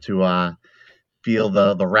started to feel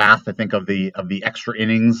the wrath, I think, of the extra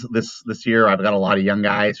innings this year. I've got a lot of young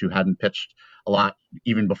guys who hadn't pitched a lot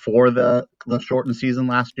even before the shortened season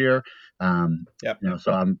last year.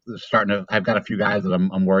 So I'm starting to. I've got a few guys that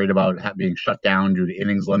I'm worried about being shut down due to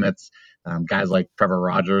innings limits. Guys like Trevor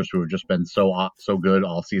Rogers, who have just been so good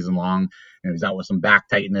all season long. He's out with some back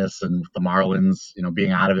tightness, and with the Marlins,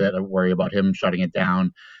 being out of it, I worry about him shutting it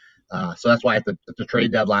down. So that's why at the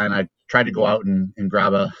trade deadline, I tried to go out and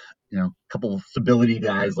grab a couple of stability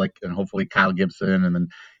guys and hopefully Kyle Gibson, and then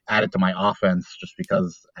add it to my offense just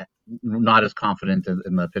because I'm not as confident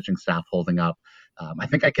in the pitching staff holding up. I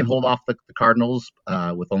think I can hold off the Cardinals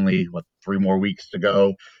with only 3 more weeks to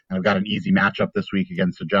go, and I've got an easy matchup this week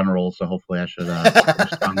against the Generals, so hopefully I should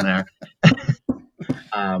finish strong there.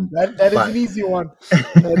 That is But an easy one.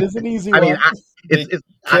 That is an easy I mean, one. Be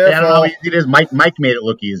I don't know how careful. easy it is. Mike made it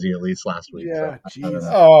look easy at least last week, so Yeah, I don't jeez.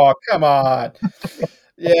 know. Oh, come on.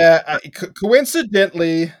 Yeah,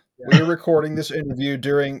 coincidentally, we are recording this interview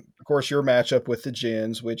during, of course, your matchup with the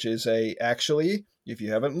Gins, which is actually, if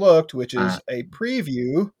you haven't looked, which Uh, is a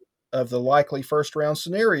preview of the likely first round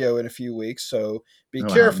scenario in a few weeks. So be no, I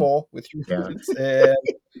haven't. careful with your Yeah. words. And I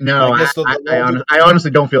No, guess I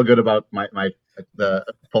honestly don't feel good about my the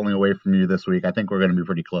pulling away from you this week. I think we're going to be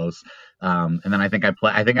pretty close. And then I think I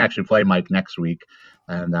actually play Mike next week,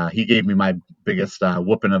 and he gave me my biggest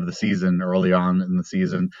whooping of the season early on in the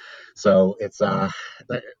season. So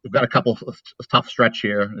we've got a couple tough stretch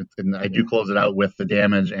here, and I do close it out with the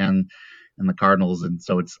damage and the Cardinals, and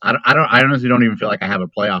so I honestly don't even feel like I have a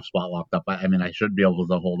playoff spot locked up. I mean, I should be able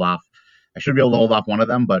to hold off. I should be able to hold off one of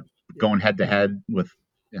them, but Yeah. going head to head with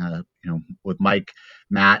Mike,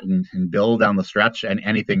 Matt, and Bill down the stretch, and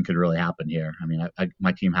anything could really happen here. I mean,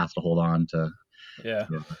 my team has to hold on to. yeah,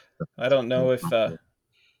 to I don't know if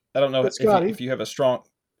But Scotty, if you have a strong.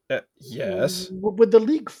 Yes. would the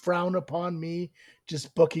league frown upon me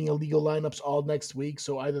just booking illegal lineups all next week?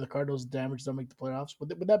 So either the Cardinals damage don't make the playoffs.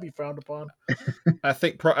 Would that be frowned upon? I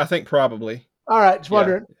think probably. All right, just Yeah.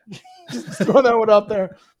 wondering. Just throw that one out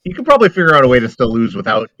there. You could probably figure out a way to still lose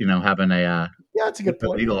without having Yeah, that's a good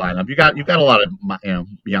point. legal lineup. You've got a lot of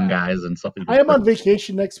young Yeah. guys and stuff. That you I can am on put.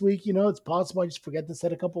 vacation next week. It's possible I just forget to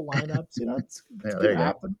set a couple lineups. It's Yeah, could there you go.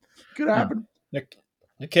 happen. Could Yeah. happen. Nick,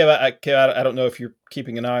 Kev, I don't know if you're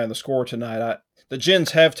keeping an eye on the score tonight. The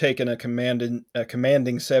Gins have taken a commanding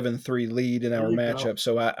 7-3 lead in There our you go. matchup,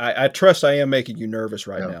 so I trust I am making you nervous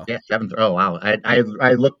right now. Yeah, 7th. Oh wow!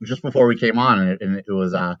 I looked just before we came on, and it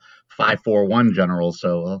was 5-4-1 Generals.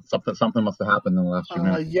 So something must have happened in the last few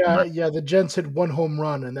minutes. Yeah. The Gents hit one home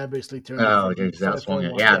run, and that basically turned it Oh, from geez, that swung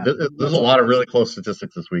it. 5-4-1. Yeah, Yeah, there's that's a what it lot of was. really close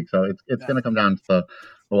statistics this week, so it's Yeah. going to come down to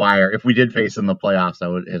the wire. If we did face in the playoffs, that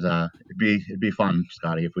would it'd be fun,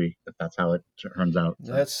 Scotty, if that's how it turns out.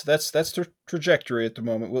 So. That's the trajectory at the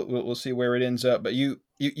moment. We'll see where it ends up. But you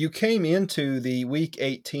came into the Week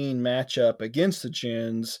 18 matchup against the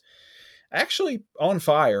Gins actually on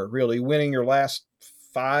fire, really winning your last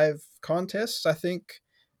 5 contests, I think.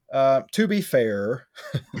 To be fair,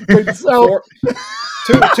 So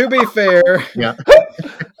to be fair, Yeah.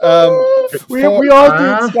 we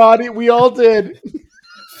all did, Scotty. We all did.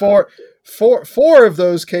 Four of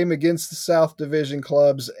those came against the South Division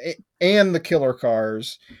clubs and the Killer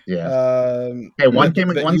Cars. Yeah. Hey, one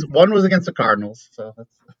was against the Cardinals, so that's.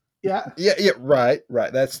 Yeah. Right.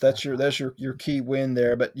 That's your key win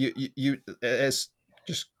there. But you as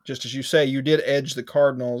just as you say, you did edge the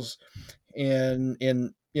Cardinals in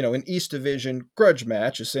an East Division grudge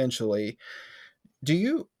match essentially. Do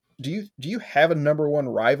you have a number one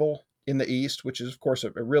rival in the East, which is of course a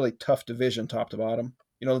really tough division top to bottom?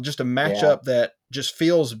 Just a matchup that just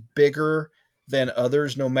feels bigger than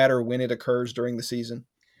others, no matter when it occurs during the season.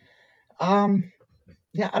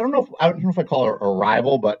 Yeah, I don't know if I call it a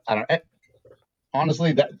rival, but I don't.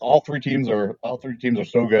 Honestly, that all three teams are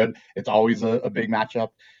so good. It's always a big matchup.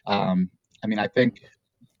 I mean, I think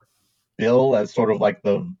Bill as sort of like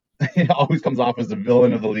it always comes off as the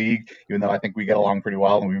villain of the league, even though I think we get along pretty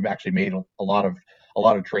well, and we've actually made a lot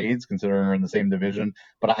of trades considering we're in the same division.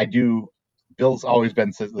 But Bill's always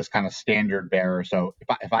been this kind of standard bearer. So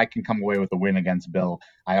if I can come away with a win against Bill,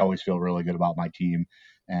 I always feel really good about my team.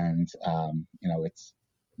 And it's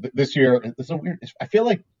this year. It's so weird. I feel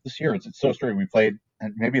like this year it's so strange. We played,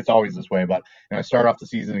 and maybe it's always this way, but I start off the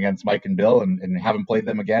season against Mike and Bill, and haven't played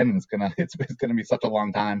them again, and it's gonna be such a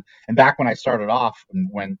long time. And back when I started off, and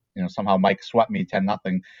when somehow Mike swept me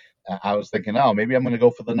 10-0, I was thinking, oh, maybe I'm gonna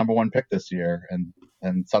go for the number one pick this year,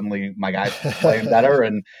 and suddenly my guys playing better,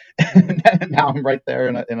 and now I'm right there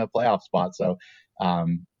in a playoff spot. So.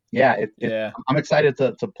 I'm excited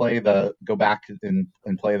to go back and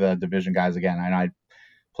play the division guys again. And I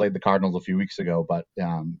played the Cardinals a few weeks ago, but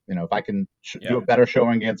if I can do a better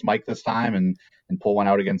showing against Mike this time and pull one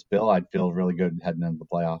out against Bill, I'd feel really good heading into the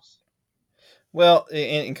playoffs. Well,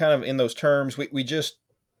 in kind of in those terms, we just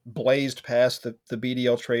blazed past the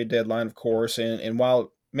BDL trade deadline, of course, and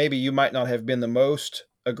while maybe you might not have been the most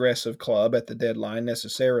aggressive club at the deadline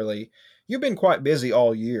necessarily, you've been quite busy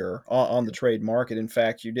all year on the trade market. In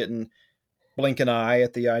fact, you didn't blink an eye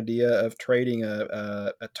at the idea of trading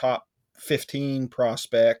a top 15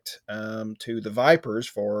 prospect to the Vipers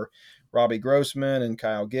for Robbie Grossman and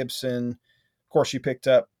Kyle Gibson. course, you picked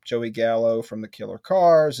up Joey Gallo from the Killer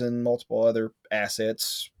Cars and multiple other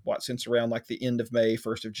assets, since around like the end of May,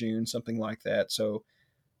 1st of June, something like that. So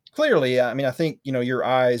clearly, I mean, I think, your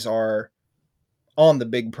eyes are on the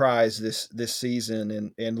big prize this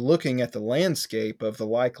season, and looking at the landscape of the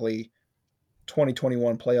likely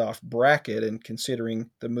 2021 playoff bracket and considering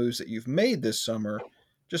the moves that you've made this summer,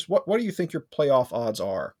 just what do you think your playoff odds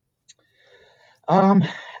are? Um,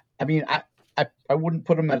 I mean, I wouldn't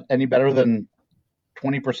put them at any better than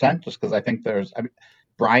 20%, just because I think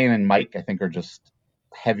Brian and Mike, I think, are just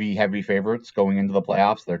heavy favorites going into the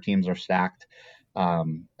playoffs. Their teams are stacked.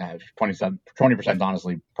 20%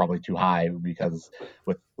 honestly probably too high, because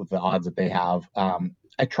with the odds that they have.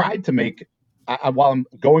 I tried to make, while I'm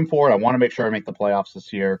going forward, I want to make sure I make the playoffs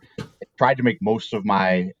this year. I tried to make most of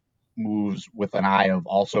my moves with an eye of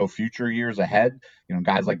also future years ahead.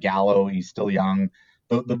 Guys like Gallo, he's still young.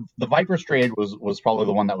 The Vipers trade was probably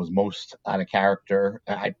the one that was most out of character.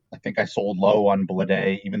 I think I sold low on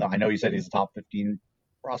Blade, even though I know you said he's a top 15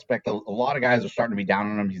 prospect. A lot of guys are starting to be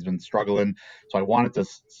down on him. He's been struggling, so I wanted to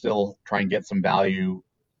still try and get some value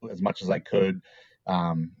as much as I could,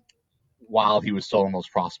 while he was still on those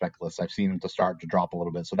prospect lists. I've seen him to start to drop a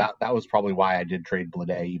little bit, so that was probably why I did trade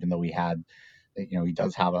Blade, even though he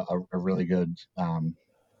does have a really good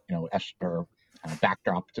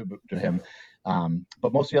backdrop to him.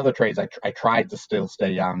 But most of the other trades, I tried to still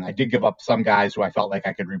stay young. I did give up some guys who I felt like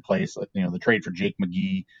I could replace. The trade for Jake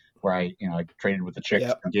McGee, where I traded with the Chicks,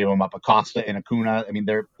 Yep. and gave them up Acosta and Acuna. I mean,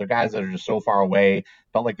 they're guys that are just so far away.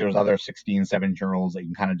 Felt like there's other 16, 17-year-olds that you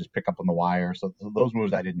can kind of just pick up on the wire. So those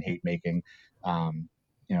moves I didn't hate making. The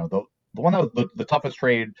one that was the toughest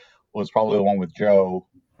trade was probably the one with Joe,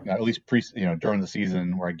 at least during the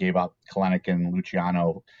season, where I gave up Kalenic and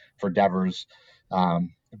Luciano for Devers.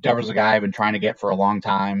 Devers is a guy I've been trying to get for a long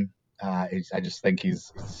time. I just think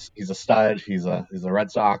he's a stud. He's a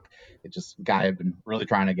Red Sox. It's just a guy I've been really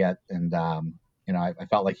trying to get, and I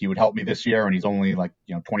felt like he would help me this year, and he's only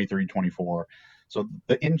 23, 24. So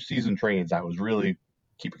the in-season trades, I was really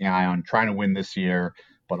keeping an eye on, trying to win this year,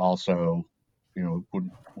 but also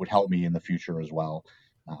would help me in the future as well.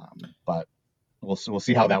 But we'll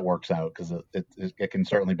see how that works out, because it can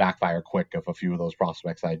certainly backfire quick if a few of those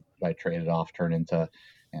prospects I traded off turn into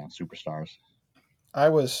superstars. I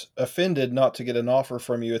was offended not to get an offer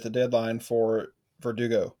from you at the deadline for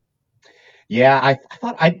Verdugo. Yeah, I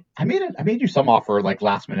thought I made you some offer like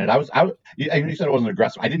last minute. You said it wasn't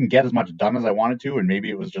aggressive. I didn't get as much done as I wanted to, and maybe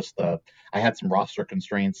it was just I had some roster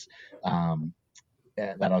constraints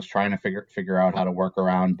that I was trying to figure out how to work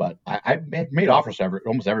around. But I made offers to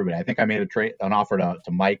almost everybody. I think I made an offer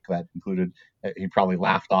to Mike that included. He probably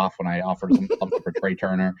laughed off when I offered something for Trey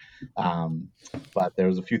Turner. But there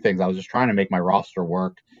was a few things I was just trying to make my roster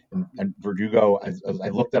work. And Verdugo, as I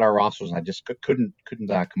looked at our rosters, and I just couldn't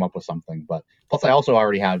come up with something. But plus, I also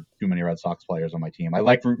already had too many Red Sox players on my team. I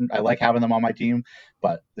like having them on my team,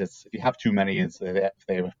 but if you have too many, if they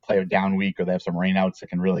play a down week or they have some rainouts, it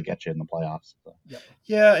can really get you in the playoffs. So.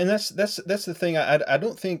 Yeah, and that's the thing. I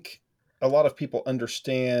don't think a lot of people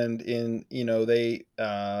understand. They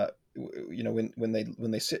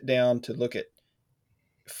when they sit down to look at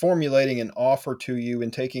formulating an offer to you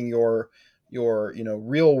and taking your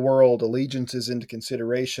real world allegiances into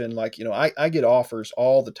consideration. Like, I get offers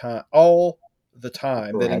all the time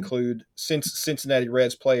that include Cincinnati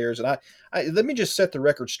Reds players. And I let me just set the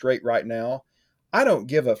record straight right now. I don't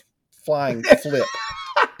give a flying flip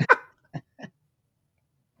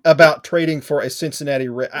about trading for a Cincinnati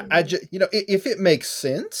Red. I just, if it makes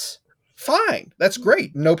sense, fine. That's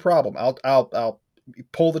great. No problem. I'll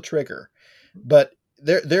pull the trigger. But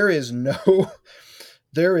there is no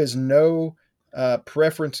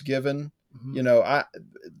preference given.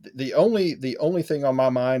 The only thing on my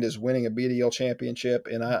mind is winning a BDL championship,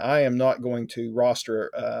 and I am not going to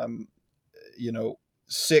roster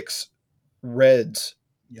 6 Reds.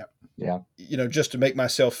 Yeah. Just to make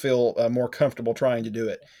myself feel more comfortable trying to do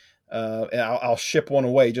it. And I'll ship one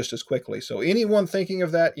away just as quickly. So anyone thinking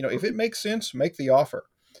of that, if it makes sense, make the offer.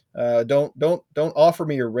 Don't offer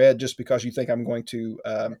me a red just because you think I'm going to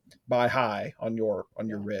buy high on your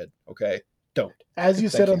red. Okay, don't. As you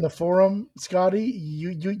said on the forum, Scotty,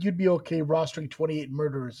 you'd be okay rostering 28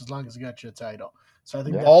 murderers as long as you got your title. So I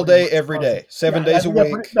think all day, every day, 7 days a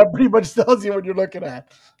week. That pretty much tells you what you're looking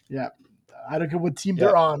at. Yeah, I don't care what team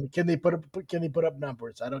they're on. Can they put up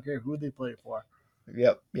numbers? I don't care who they play for.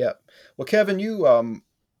 Yep. Well, Kevin, you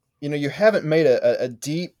you haven't made a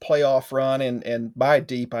deep playoff run, and by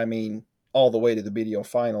deep I mean all the way to the BDL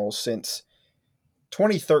Finals, since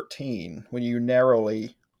 2013, when you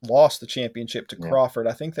narrowly lost the championship to Yeah, Crawford.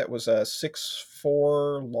 I think that was a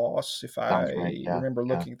 6-4 loss, if sounds right. I Yeah, remember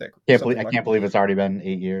yeah. looking at that, Can't believe something I like. can't believe it's already been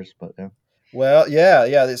 8 years, but yeah, Well, yeah.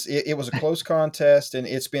 It was a close contest, and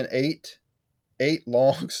it's been eight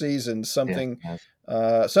long seasons. yeah, Something,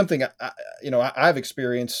 yes, something. I've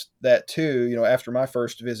experienced that too. After my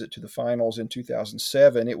first visit to the finals in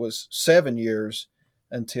 2007, it was 7 years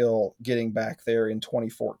until getting back there in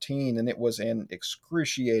 2014, and it was an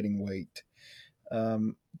excruciating wait.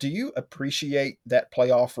 Do you appreciate that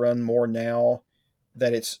playoff run more now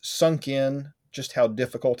that it's sunk in just how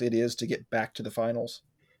difficult it is to get back to the finals?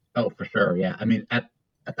 oh for sure, yeah. I mean, at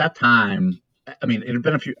that time, I mean, it had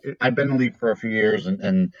been a few. I'd been in the league for a few years,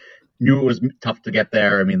 and knew it was tough to get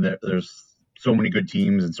there. I mean, there's so many good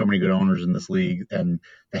teams and so many good owners in this league, and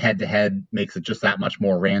the head to head makes it just that much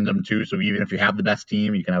more random too. So even if you have the best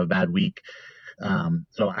team, you can have a bad week.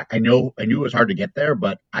 So I knew it was hard to get there,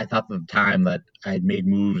 but I thought at the time that I had made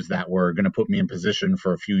moves that were going to put me in position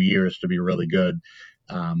for a few years to be really good.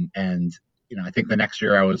 And I think the next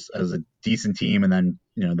year I was as a decent team, and then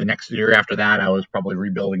the next year after that I was probably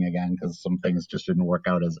rebuilding again because some things just didn't work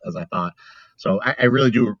out as I thought. So I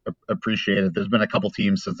really do appreciate it. There's been a couple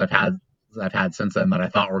teams I've had since then that I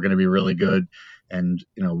thought were going to be really good, and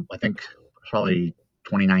I think probably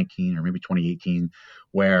 2019 or maybe 2018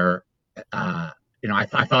 where I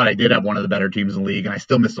thought I did have one of the better teams in the league, and I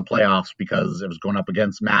still missed the playoffs because it was going up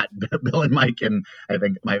against Matt, Bill, and Mike, and I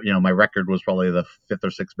think my record was probably the fifth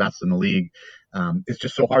or sixth best in the league. It's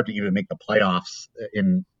just so hard to even make the playoffs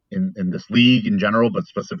in this league in general, but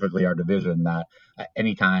specifically our division. That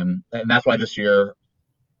anytime, and that's why this year,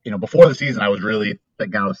 before the season, I was really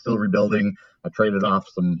thinking I was still rebuilding. I traded off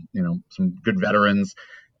some good veterans,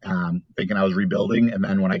 thinking I was rebuilding. And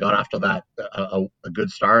then when I got after that, a good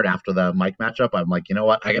start after the Mike matchup, I'm like, you know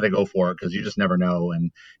what, I got to go for it because you just never know.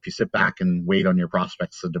 And if you sit back and wait on your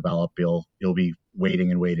prospects to develop, you'll be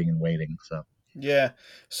waiting and waiting and waiting. So. Yeah.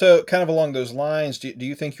 So, kind of along those lines, do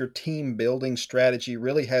you think your team building strategy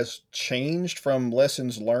really has changed from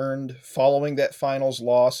lessons learned following that finals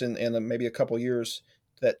loss and maybe a couple years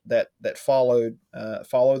that followed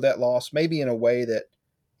that loss, maybe in a way that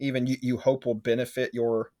even you hope will benefit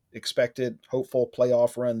your expected hopeful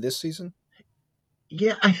playoff run this season?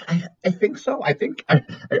 Yeah, I think so. I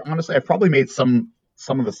honestly I probably made some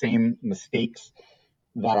of the same mistakes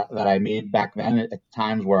that I made back then at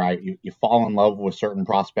times where you fall in love with certain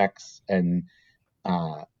prospects, and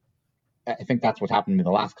uh, I think that's what's happened to me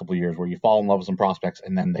the last couple of years where you fall in love with some prospects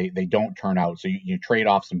and then they don't turn out. So you trade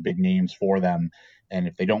off some big names for them. And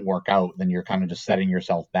if they don't work out, then you're kind of just setting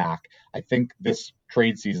yourself back. I think this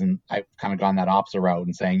trade season, I've kind of gone that opposite route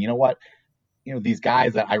and saying, you know what, these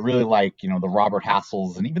guys that I really like, the Robert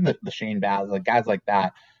Hassels and even the Shane Baz, like guys like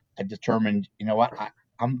that, I determined, what,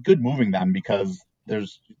 I'm good moving them because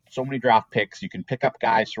there's so many draft picks. You can pick up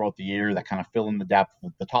guys throughout the year that kind of fill in the depth.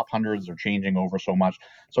 The top hundreds are changing over so much.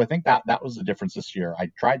 So I think that was the difference this year. I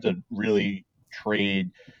tried to really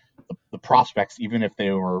trade the prospects, even if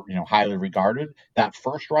they were, highly regarded. That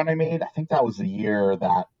first run I made, I think that was the year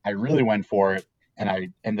that I really went for it. And I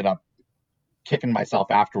ended up kicking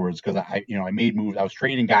myself afterwards because I made moves. I was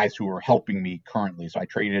trading guys who were helping me currently. So I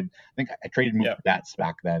think I traded Mookie Yeah. Betts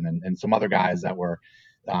back then and some other guys that were,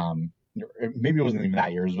 maybe it wasn't even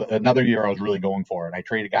that year. It was another year I was really going for it. I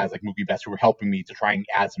traded guys like Mookie Betts who were helping me to try and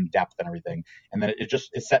add some depth and everything. And then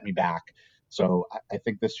it set me back. So I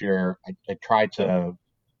think this year I tried to,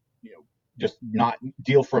 just not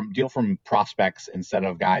deal from prospects instead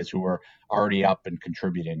of guys who were already up and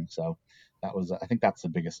contributing. So I think that's the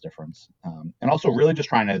biggest difference. And also really just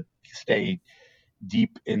trying to stay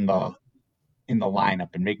deep in the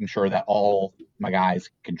lineup and making sure that all my guys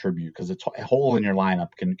contribute because a hole in your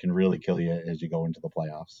lineup can really kill you as you go into the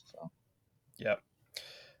playoffs. So. Yeah.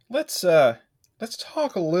 Let's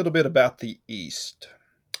talk a little bit about the East.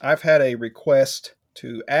 I've had a request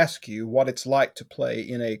to ask you what it's like to play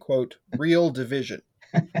in a quote real division.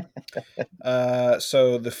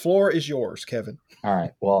 So the floor is yours, Kevin. All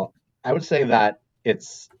right. Well, I would say that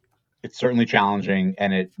it's certainly challenging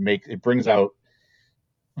and it brings out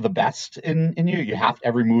the best in you. You have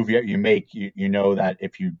every move you make, you know that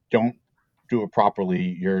if you don't do it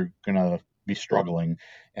properly, you're gonna be struggling.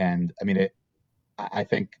 And I mean it. I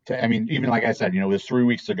think, even like I said, it was 3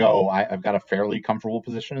 weeks ago. I've got a fairly comfortable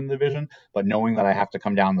position in the division, but knowing that I have to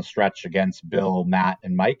come down the stretch against Bill, Matt,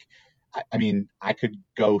 and Mike, I could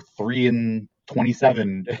go 3-27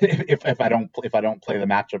 if I don't play the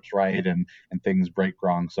matchups right and things break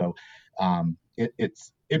wrong. So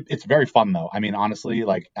it's very fun though. I mean, honestly,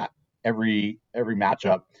 like every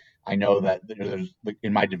matchup, I know that there's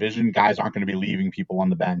in my division, guys aren't going to be leaving people on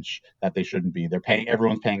the bench that they shouldn't be.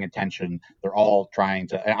 Everyone's paying attention. They're all trying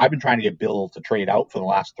to. And I've been trying to get Bill to trade out for the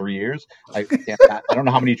last 3 years. I don't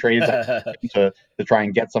know how many trades I to try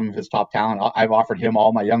and get some of his top talent. I've offered him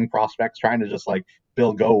all my young prospects, trying to just like,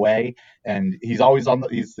 Bill, go away. And he's always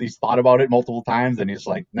he's thought about it multiple times, and he's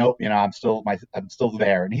like, nope, I'm still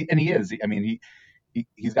there, and he is. I mean,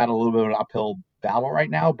 he's got a little bit of an uphill battle right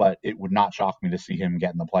now, but it would not shock me to see him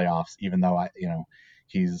get in the playoffs, even though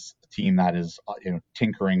he's a team that is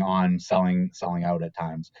tinkering on selling out at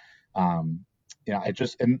times. I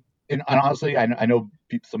just and honestly, I know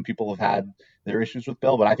some people have had their issues with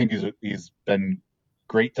Bill, but I think he's been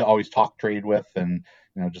great to always talk trade with, and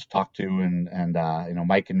just talk to, and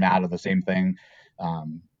Mike and Matt are the same thing.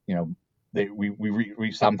 You know,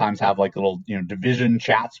 we sometimes have like little division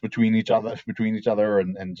chats between each other,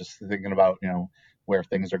 and just thinking about where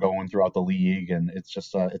things are going throughout the league, and it's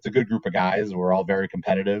just it's a good group of guys. We're all very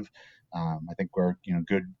competitive. I think we're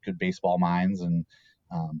good baseball minds, and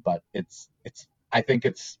but I think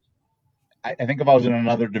it's I think if I was in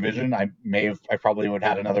another division, I probably would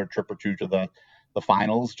have had another trip or two to the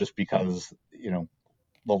finals, just because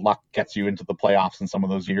the luck gets you into the playoffs in some of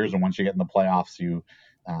those years, and once you get in the playoffs,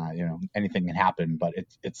 anything can happen. But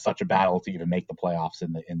it's such a battle to even make the playoffs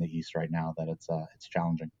in the East right now that it's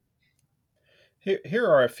challenging. Here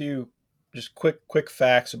are a few just quick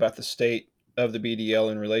facts about the state of the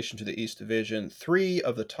BDL in relation to the East Division. 3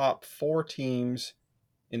 of the top 4 teams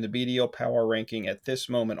in the BDL power ranking at this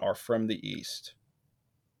moment are from the East.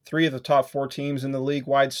 3 of the top 4 teams in the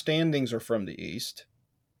league-wide standings are from the East.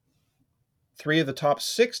 3 of the top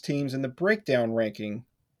 6 teams in the breakdown ranking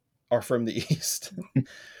are from the East.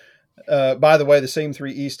 By the way, the same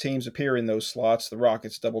 3 East teams appear in those slots: the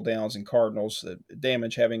Rockets, DoubleDowns, and Cardinals.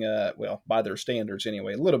 Damage having by their standards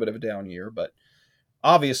anyway, a little bit of a down year, but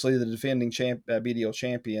obviously the defending BDL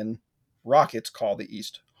champion Rockets call the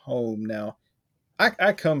East home. Now,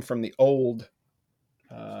 I come from the old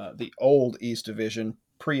East Division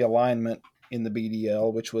pre-alignment in the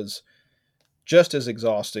BDL, which was just as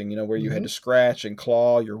exhausting, where you had to scratch and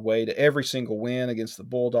claw your way to every single win against the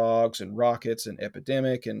Bulldogs and Rockets and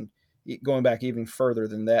Epidemic, and going back even further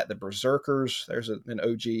than that, the Berserkers. There's an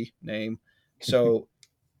OG name. So,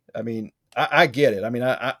 I mean, I get it. I mean,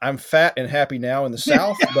 I'm fat and happy now in the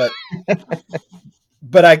South,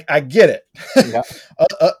 but I get it. Yeah.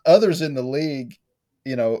 Others in the league,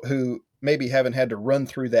 who maybe haven't had to run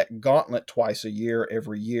through that gauntlet twice a year,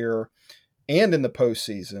 every year, and in the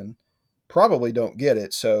postseason, probably don't get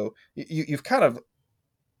it. So you've kind of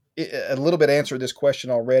a little bit answered this question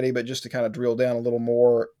already, but just to kind of drill down a little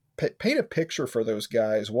more, paint a picture for those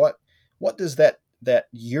guys. What does that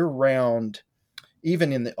year-round,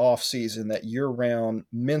 even in the off season, that year-round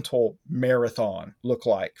mental marathon look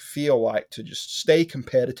like, feel like, to just stay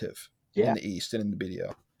competitive in the East and in the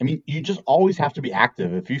BDL? I mean, you just always have to be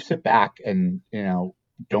active. If you sit back and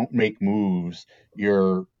don't make moves,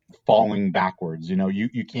 you're falling backwards.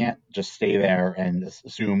 You can't just stay there and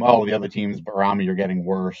assume, oh, the other teams around me are getting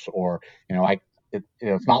worse, or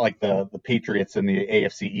it's not like the Patriots in the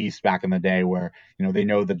AFC East back in the day, where they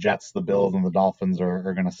know the Jets, the Bills, and the Dolphins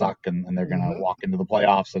are going to suck, and they're going to walk into the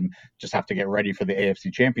playoffs and just have to get ready for the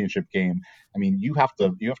AFC Championship game. I mean, you have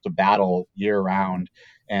to battle year round,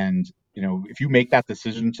 and if you make that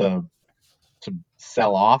decision to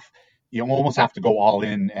sell off, you almost have to go all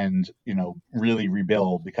in and really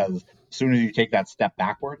rebuild, because as soon as you take that step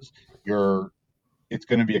backwards, it's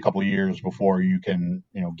going to be a couple of years before you can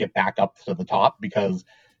get back up to the top, because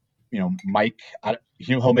Mike,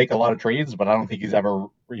 he'll make a lot of trades, but I don't think he's ever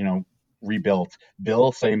rebuilt.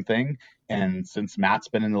 Bill, same thing. And since Matt's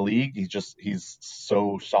been in the league, he's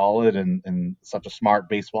so solid and such a smart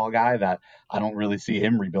baseball guy that I don't really see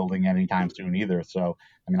him rebuilding anytime soon either. So,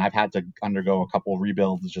 I mean, I've had to undergo a couple of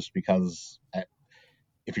rebuilds just because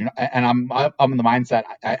if you're not, and I'm in the mindset,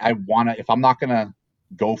 I want to, if I'm not going to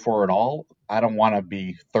go for it all, I don't want to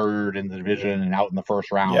be third in the division and out in the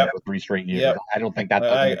first round for 3 straight years. Yep. I don't think that's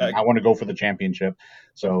I want to go for the championship.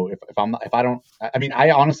 So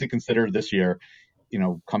I honestly consider this year,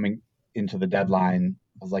 coming into the deadline,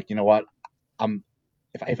 I was like, you know what,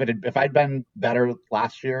 if I'd been better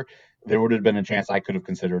last year, there would have been a chance I could have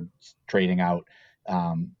considered trading out,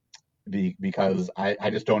 because I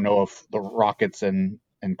just don't know if the Rockets and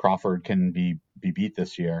Crawford can be beat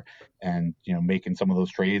this year, and making some of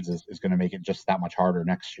those trades is going to make it just that much harder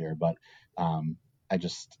next year. But I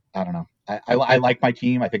don't know. I like my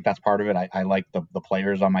team. I think that's part of it. I like the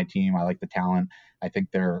players on my team. I like the talent. I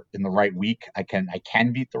think they're in the right week. I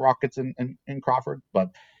can beat the Rockets and Crawford, but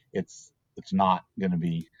it's not going to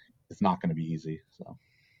be easy. So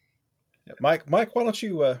Mike, why don't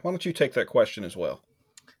you take that question as well?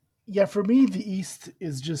 Yeah, for me, the East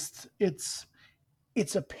is just it's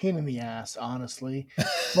a pain in the ass, honestly,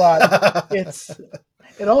 but it's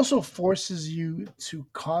it also forces you to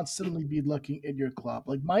constantly be looking at your club.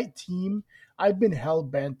 Like my team, I've been hell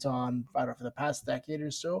bent on, I don't know, for the past decade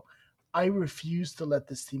or so. I refuse to let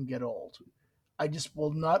this team get old. I just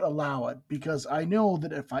will not allow it because I know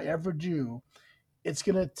that if I ever do, it's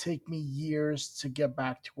going to take me years to get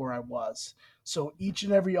back to where I was. So each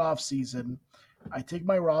and every offseason, I take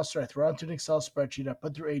my roster, I throw it into an Excel spreadsheet, I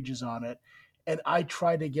put their ages on it, and I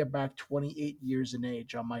try to get back 28 years in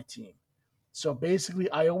age on my team. So basically,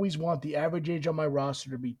 I always want the average age on my roster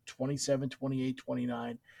to be 27, 28,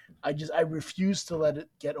 29. I refuse to let it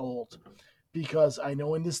get old because I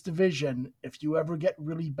know in this division, if you ever get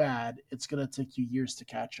really bad, it's going to take you years to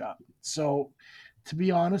catch up. So, to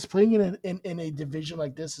be honest, playing in a division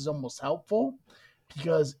like this is almost helpful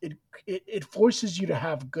because it forces you to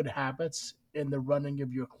have good habits in the running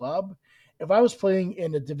of your club. If I was playing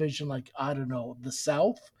in a division like, I don't know, the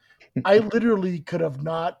South, I literally could have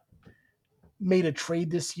not made a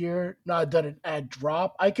trade this year, not done an ad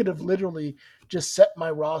drop. I could have literally just set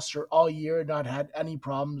my roster all year and not had any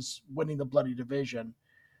problems winning the bloody division.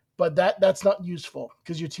 But that's not useful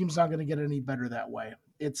because your team's not going to get any better that way.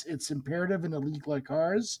 It's imperative in a league like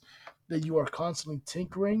ours that you are constantly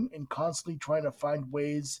tinkering and constantly trying to find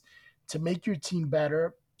ways to make your team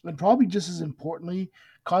better, and probably just as importantly,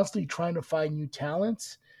 constantly trying to find new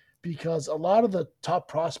talents because a lot of the top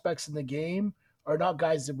prospects in the game are not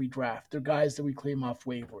guys that we draft. They're guys that we claim off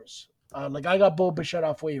waivers. Like I got Bo Bichette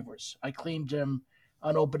off waivers. I claimed him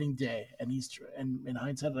on opening day, and in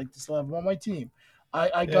hindsight, I'd like to still have him on my team.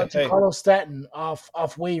 I Yeah, got hey, Giancarlo Stanton off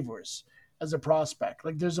waivers as a prospect.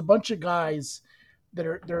 Like there's a bunch of guys that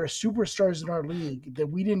are superstars in our league that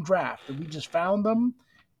we didn't draft, that we just found them.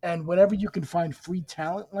 And whenever you can find free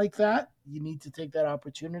talent like that, you need to take that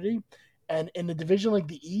opportunity. And in a division like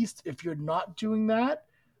the East, if you're not doing that,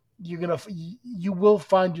 you will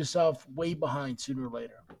find yourself way behind sooner or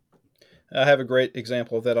later. I have a great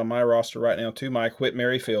example of that on my roster right now too. Mike Whit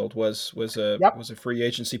Merrifield Yep. was a free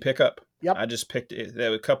agency pickup. Yep. I just picked it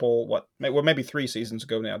a couple maybe 3 seasons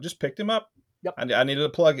ago now. Just picked him up. Yep. I needed a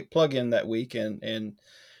plug in that week, and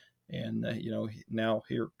now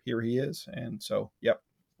here he is, and so yep.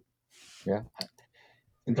 Yeah.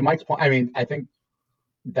 And to Mike's point, I mean, I think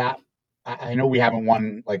that I know we haven't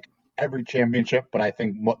won like every championship, but I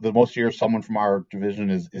think the most years someone from our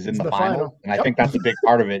division is in It's the the finals, final. and I Yep. think that's a big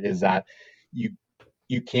part of it is that you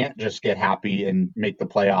you can't just get happy and make the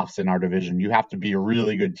playoffs in our division. You have to be a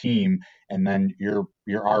really good team, and then you're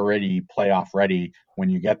already playoff ready when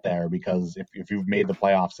you get there because if you've made the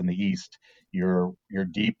playoffs in the East, you're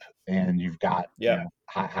deep and you've got Yep,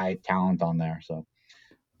 high talent on there. So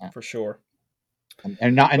for sure.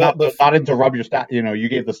 and not Well, but not into rub your stat. You know, you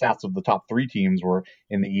gave the stats of the top three teams were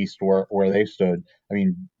in the East where they stood. I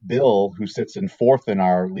mean, Bill, who sits in fourth in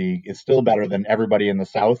our league, is still better than everybody in the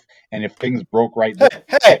South. And if things broke right hey,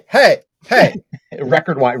 hey, hey, hey.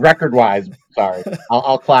 record wise, sorry,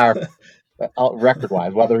 I'll clarify. Record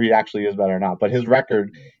wise, whether he actually is better or not, but his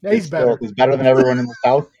record Yeah, is he's still better. is better than everyone in the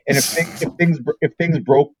South. And if things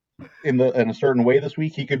broke in a certain way this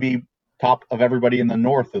week, he could be top of everybody in the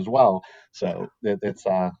North as well. So it's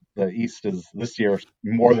the East is this year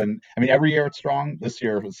more than I mean every year it's strong. This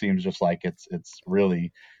year it seems just like it's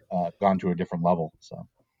really gone to a different level. So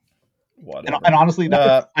Whatever. and honestly,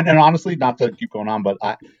 not to keep going on, but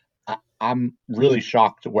I'm really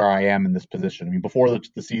shocked where I am in this position. I mean, before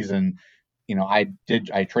the season,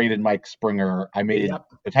 I traded Mike Springer. I made Yep.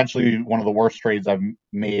 potentially one of the worst trades I've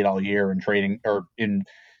made all year in trading or in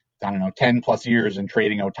I don't know 10 plus years in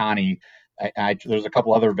trading Otani. There's a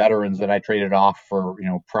couple other veterans that I traded off for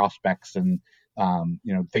prospects and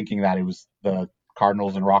thinking that it was the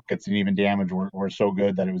Cardinals and Rockets and even damage were so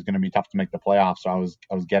good that it was going to be tough to make the playoffs. So I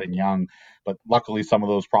was getting young, but luckily some of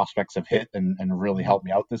those prospects have hit and really helped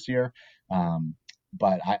me out this year.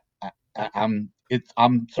 But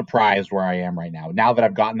I'm surprised where I am right now. Now that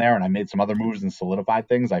I've gotten there and I made some other moves and solidified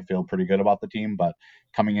things, I feel pretty good about the team. But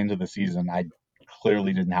coming into the season, I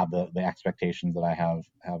clearly didn't have the expectations that I have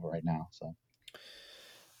right now. So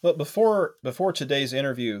But before today's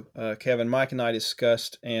interview, Kevin, Mike, and I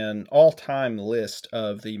discussed an all-time list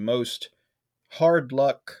of the most hard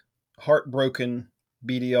luck, heartbroken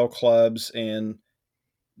BDL clubs, and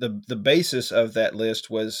the basis of that list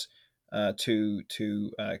was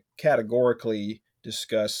to categorically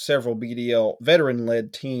discuss several BDL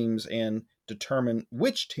veteran-led teams and determine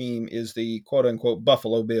which team is the quote-unquote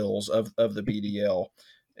Buffalo Bills of the BDL,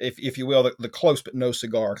 if you will, the close but no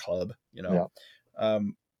cigar club. yeah,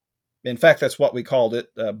 Um, In fact, that's what we called it,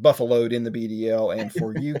 buffaloed in the BDL. And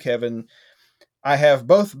for you, Kevin, I have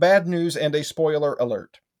both bad news and a spoiler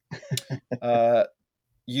alert.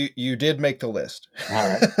 You did make the list. All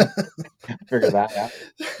right. Figure that, yeah.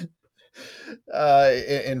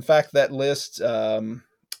 In fact, that list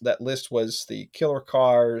was the Killer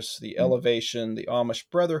Cars, the Elevation, the Amish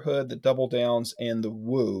Brotherhood, the Double Downs, and the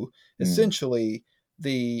Woo. Essentially,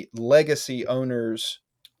 the legacy owners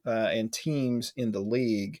and teams in the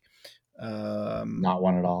league, not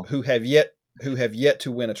one at all, who have yet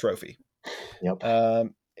to win a trophy.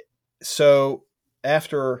 Yep. So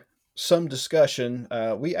after some discussion,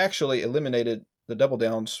 we actually eliminated the Double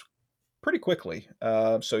Downs pretty quickly.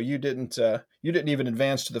 So you didn't even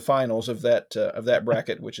advance to the finals of that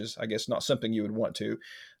bracket, which is, I guess, not something you would want to.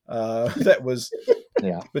 That was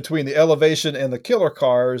between the Elevation and the Killer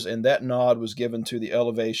Cars, and that nod was given to the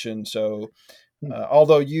Elevation. So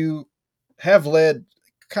although you have led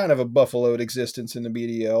kind of a buffaloed existence in the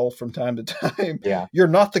BDL from time to time, you're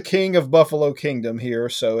not the king of Buffalo Kingdom here.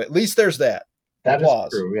 So at least there's that. That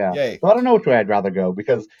Applause. is true, yeah. Yay. Well, I don't know which way I'd rather go,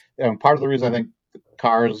 because part of the reason I think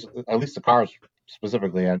Cars, at least the Cars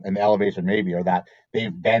specifically, and the Elevation maybe, are that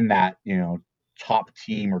they've been that, top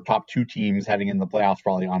team or top two teams heading in the playoffs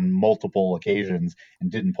probably on multiple occasions and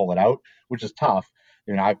didn't pull it out, which is tough.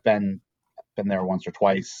 I've been there once or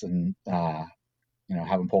twice and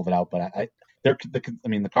haven't pulled it out, but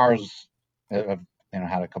the Cars have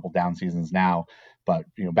had a couple down seasons now, but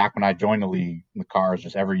back when I joined the league, the Cars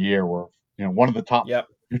just every year were one of the top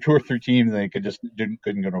two or three teams, and they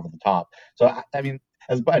couldn't get over the top. So I mean,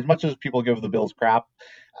 as much as people give the Bills crap,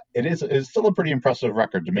 it's still a pretty impressive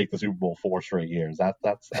record to make the Super Bowl 4 straight years.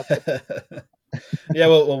 That's yeah.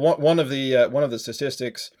 Well, one of the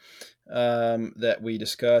statistics that we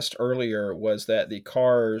discussed earlier was that the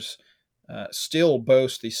Cars still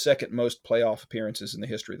boast the second most playoff appearances in the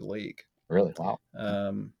history of the league. Really? Wow.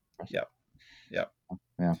 Yeah.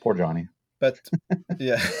 Poor Johnny. But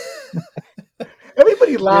yeah.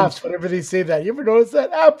 Everybody laughs whenever they say that. You ever notice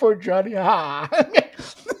that? Poor Johnny.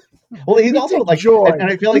 Well, he's also like, joy. And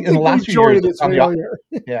I feel like in the last few years,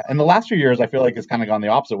 in the last few years, I feel like it's kind of gone the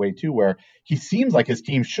opposite way too, where he seems like his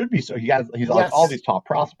team should be. So he's like all these top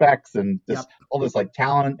prospects and all this like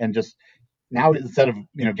talent, and just now instead of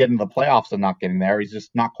getting to the playoffs and not getting there, he's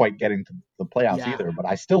just not quite getting to the playoffs either. But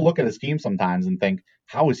I still look at his team sometimes and think,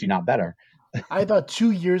 how is he not better? I thought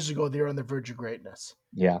 2 years ago they were on the verge of greatness.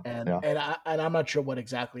 And I'm not sure what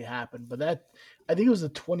exactly happened, but I think it was the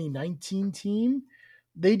 2019 team.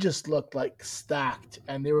 They just looked like stacked,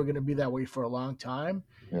 and they were going to be that way for a long time.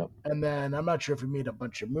 And then I'm not sure if he made a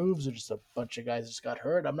bunch of moves or just a bunch of guys just got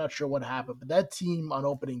hurt. I'm not sure what happened, but that team on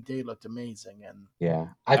opening day looked amazing. And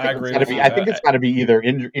I think it's got to be either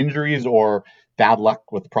injuries or bad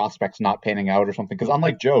luck with prospects not panning out or something. Because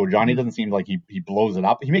unlike Johnny doesn't seem like he blows it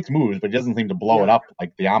up. He makes moves, but he doesn't seem to blow it up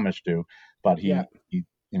like the Amish do. But he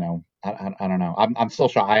I don't know. I'm still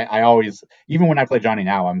shocked. I always, even when I play Johnny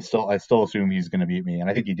now, I still assume he's going to beat me, and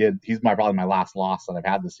I think he did. He's probably my last loss that I've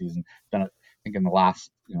had this season. I think in the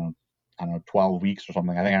last 12 weeks or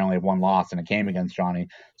something. I think I only have one loss, and it came against Johnny.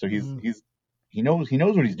 So he knows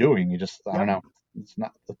what he's doing. He just I don't know. It's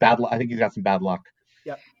not bad luck. I think he's got some bad luck.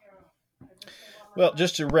 Yep. Well,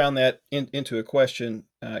 just to round that into a question,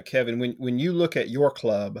 Kevin, when you look at your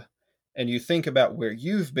club and you think about where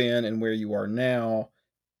you've been and where you are now,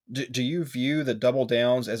 do you view the Double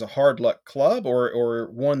Downs as a hard luck club, or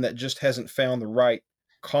one that just hasn't found the right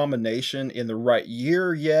combination in the right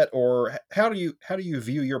year yet, or how do you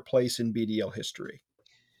view your place in BDL history?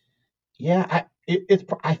 Yeah,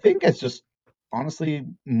 I think it's just honestly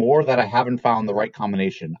more that I haven't found the right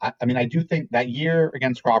combination. I mean, I do think that year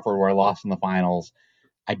against Crawford where I lost in the finals,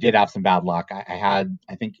 I did have some bad luck. I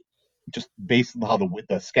think just based on how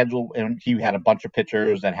the schedule, and he had a bunch of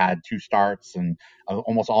pitchers that had 2 starts, and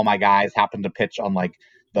almost all my guys happened to pitch on like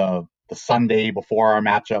the Sunday before our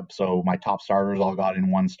matchup, so my top starters all got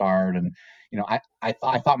in 1 start, and I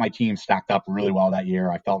thought my team stacked up really well that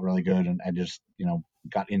year. I felt really good, and I just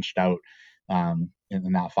got inched out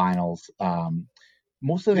in that finals.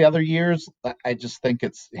 Most of the other years, I just think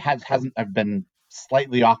I've been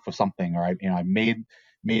slightly off of something, or I made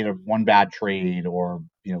one bad trade, or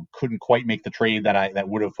couldn't quite make the trade that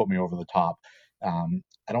would have put me over the top.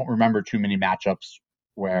 I don't remember too many matchups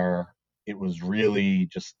where it was really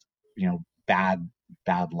just bad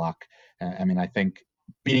luck. I mean, I think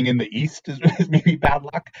being in the East is maybe bad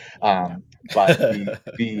luck, but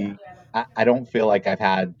I don't feel like I've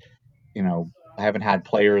had I haven't had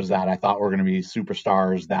players that I thought were going to be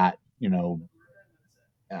superstars that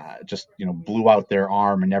just blew out their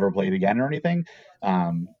arm and never played again or anything.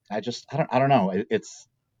 I don't know.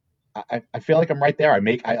 I feel like I'm right there.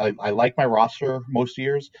 I like my roster most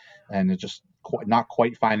years, and it's just not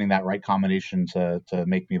quite finding that right combination to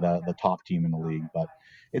make me the top team in the league. But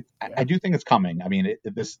I Yeah. do think it's coming. I mean,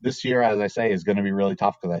 this year, as I say, is going to be really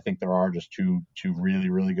tough because I think there are just two really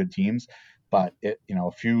really good teams. But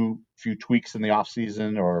a few tweaks in the off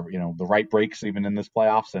season, or the right breaks even in this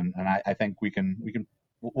playoffs, and I think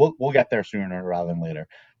we'll get there sooner rather than later.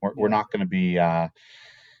 We're Yeah. not going to be a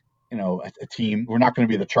team. We're not going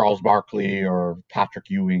to be the Charles Barkley or Patrick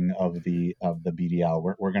Ewing of the BDL.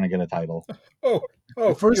 We're going to get a title.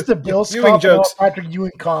 Oh, First the Bills Ewing comp and now jokes. Patrick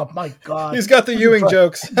Ewing comp. My God, He's got the Ewing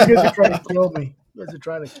jokes. you guys are trying to kill me. You guys are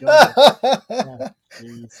trying to kill me. Yeah,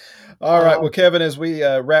 jeez. All right. Well, Kevin, as we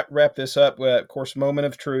wrap this up, of course, moment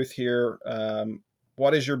of truth here.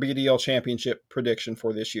 What is your BDL championship prediction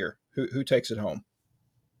for this year? Who takes it home?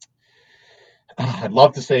 I'd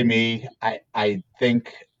love to say me. I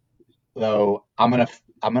think though I'm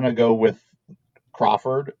gonna go with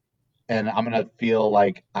Crawford, and I'm gonna feel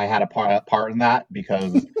like I had a part in that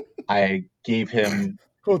because I gave him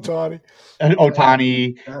Otani.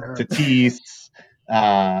 Otani, That hurts. Tatis.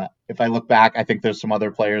 If I look back, I think there's some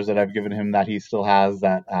other players that I've given him that he still has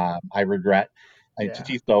that I regret. Yeah.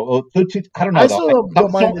 Tatis though, I don't know I though. still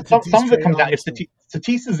don't mind the Tatis Some of it trade, comes down if honestly.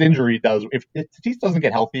 Tatis's injury does. If Tatis doesn't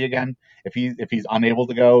get healthy again, if he's unable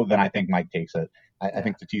to go, then I think Mike takes it. I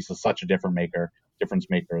think Tatis is such a difference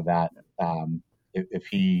maker that if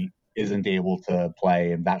he isn't able to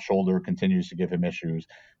play and that shoulder continues to give him issues,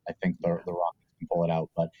 I think the Rockets can pull it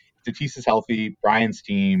out. But if Tatis is healthy, Brian's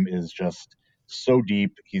team is just so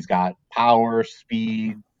deep. He's got power,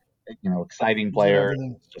 speed, exciting He's got player.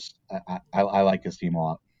 everything. It's just I like his team a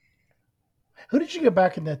lot. Who did you get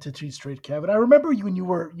back in that Tatis trade, Kevin? I remember you when you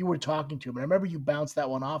were talking to him. And I remember you bounced that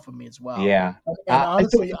one off of me as well. Yeah. And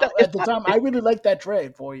honestly, at It's the not, time, I really liked that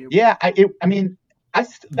trade for you. yeah. I mean,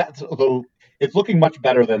 that's although it's looking much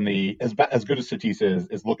better than as good as Tatis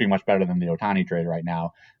is looking much better than the Otani trade right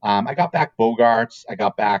now. I got back Bogarts. I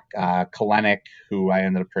got back Kalenic, who I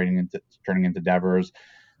ended up turning into Devers.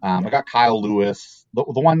 I got Kyle Lewis.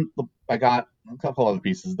 I got a couple other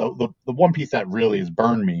pieces. The one piece that really has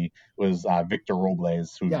burned me was Victor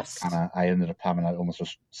Robles, who Yes. I ended up having to almost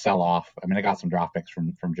just sell off. I mean, I got some draft picks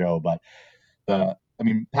from Joe, but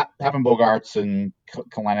having Bogarts and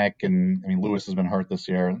Kalenic, and I mean Lewis has been hurt this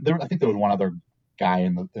year. I think there was one other guy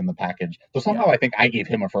in the package. So somehow I think I gave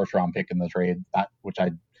him a first round pick in the trade, which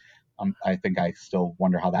I think I still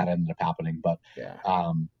wonder how that ended up happening. But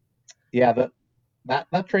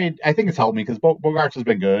that trade I think it's helped me because Bogarts has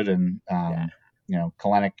been good, and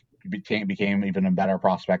Kalenic became even a better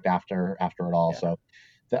prospect after it all. So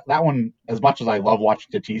that one, as much as I love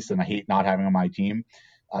watching Tatis and I hate not having on my team,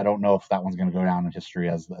 I don't know if that one's going to go down in history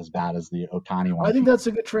as bad as the Otani one. I think that's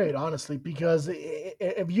a good trade, honestly, because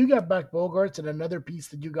if you got back Bogarts and another piece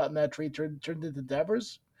that you got in that trade turned into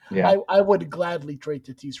Devers, I would gladly trade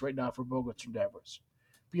Tatis right now for Bogarts and Devers.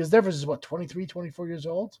 Because Devers is what, 23, 24 years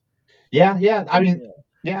old? Yeah. I mean,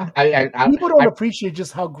 people don't appreciate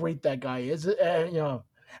just how great that guy is.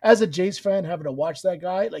 As a Jays fan, having to watch that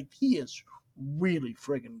guy, like he is really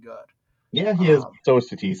friggin' good. Yeah, he is. So is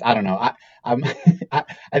Tatis. I don't know.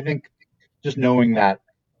 I think just knowing that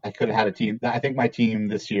I could have had a team. I think my team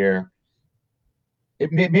this year.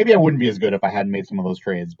 Maybe I wouldn't be as good if I hadn't made some of those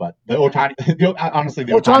trades. But the Otani, honestly,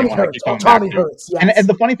 the Otani one I keep coming back to. Hurts. Yes. And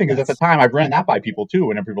the funny thing is, at the time, I ran that by people too,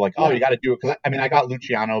 and people were like, "Oh, you got to do it." Because I got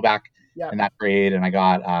Luciano back in that trade, and I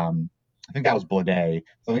got I think that was Blade.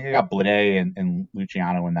 So I think I got Blade and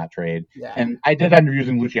Luciano in that trade. Yeah. And I did end up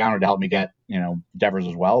using Luciano to help me get Devers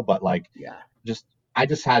as well. But I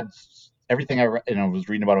just had everything I was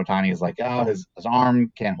reading about Otani is like, oh, his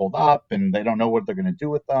arm can't hold up, and they don't know what they're going to do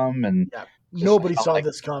with them, and nobody saw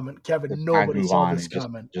this coming, Kevin. Nobody saw this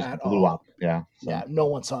coming at blew all. Up. Yeah. So. Yeah, no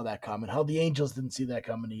one saw that coming. How the Angels didn't see that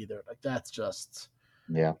coming either. Like that's just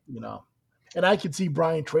And I could see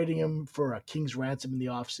Brian trading him for a king's ransom in the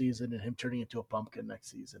offseason and him turning into a pumpkin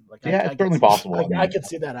next season. Like it's certainly possible. I could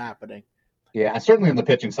see that happening. Yeah, certainly on the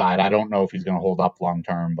pitching side, I don't know if he's going to hold up long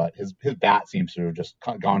term, but his bat seems to have just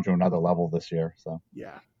gone to another level this year. So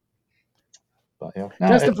but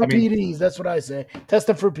test him for PDs. That's what I say. Test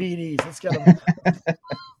him for PDs. Let's get him.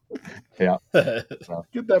 So.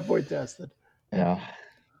 Get that boy tested. Yeah.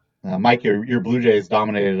 Mike, your Blue Jays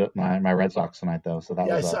dominated my Red Sox tonight, though. So that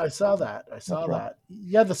was. I saw that. I saw that.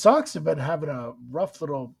 Yeah, the Sox have been having a rough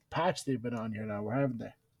little patch they've been on here now, haven't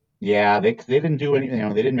they? Yeah, they didn't do anything.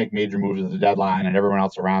 They didn't make major moves at the deadline, and everyone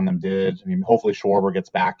else around them did. I mean, hopefully Schwarber gets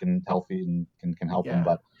back and healthy and can help them.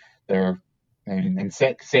 But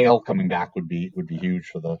Sale coming back would be huge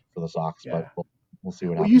for the Sox. But we'll see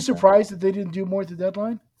what happens. Were you surprised that they didn't do more at the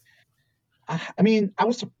deadline? I mean, I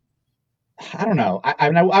don't know.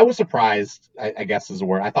 I was surprised. I guess is the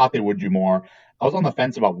word. I thought they would do more. I was on the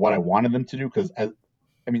fence about what I wanted them to do because, I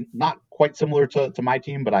mean, not quite similar to my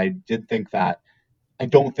team, but I did think that I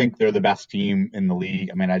don't think they're the best team in the league.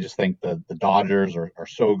 I mean, I just think the Dodgers are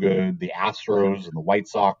so good, the Astros and the White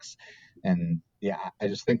Sox, and yeah, I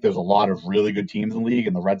just think there's a lot of really good teams in the league,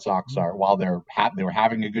 and the Red Sox are while they were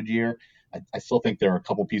having a good year. I still think they're a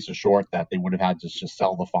couple pieces short that they would have had to just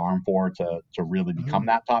sell the farm for to really become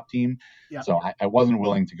that top team. Yeah. So I wasn't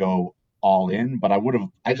willing to go all in, but I would have.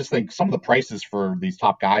 I just think some of the prices for these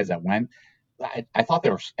top guys that went I thought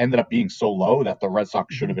they ended up being so low that the Red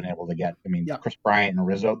Sox should have been able to get. I mean, Yeah. Chris Bryant and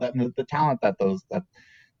Rizzo, the talent that the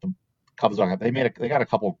Cubs got, they got a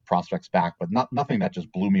couple prospects back, but nothing that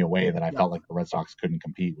just blew me away that I felt like the Red Sox couldn't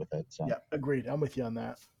compete with it. So yeah, agreed. I'm with you on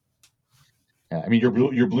that. yeah, I mean, your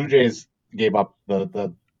Blue Jays gave up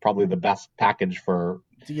the probably the best package for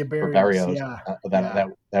Barrios that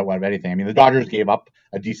would have anything. I mean, the Dodgers gave up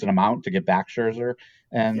a decent amount to get back Scherzer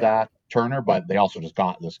and Turner, but they also just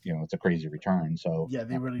got this. It's a crazy return. So yeah,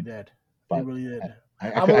 they really did. But they really did.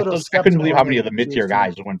 I couldn't believe how many of the mid-tier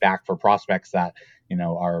guys went back for prospects that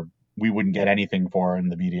we wouldn't get anything for in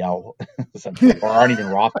the BDL, essentially, or aren't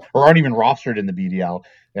even rostered in the BDL.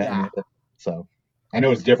 Yeah. So I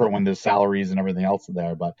know it's different when there's salaries and everything else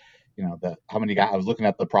there, but how many guys I was looking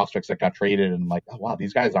at the prospects that got traded and I'm like, oh wow,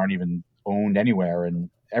 these guys aren't even owned anywhere, and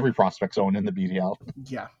every prospect's owned in the BDL.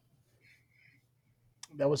 Yeah,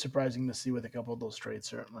 that was surprising to see with a couple of those trades,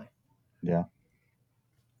 certainly. Yeah.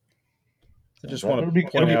 I just want to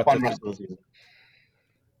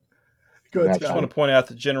point out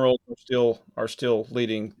the Generals are still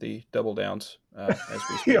leading the Double Downs as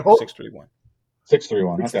we speak. 6-3-1.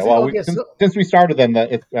 6-3-1. Okay. Well, since we started, then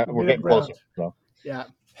we're getting closer. So yeah.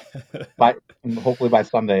 Hopefully by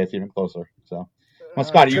Sunday it's even closer. So, well,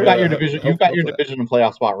 Scotty, you've got your division. You've got your division and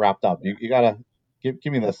playoff spot wrapped up. You gotta give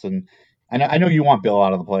me this, and I know you want Bill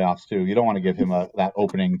out of the playoffs too. You don't want to give him that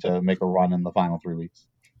opening to make a run in the final 3 weeks.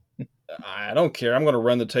 I don't care. I'm going to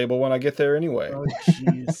run the table when I get there anyway. Oh,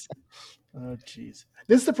 jeez.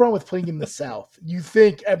 This is the problem with playing in the South. You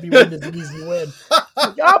think every win is an easy win. But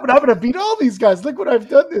I'm going to beat all these guys. Look what I've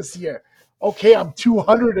done this year. Okay, I'm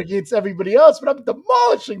 200 against everybody else, but I'm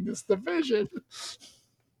demolishing this division.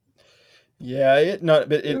 Yeah,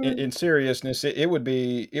 but in seriousness, it would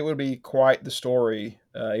be quite the story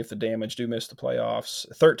if the Damage do miss the playoffs.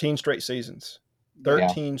 13 straight seasons.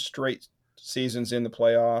 13 straight seasons in the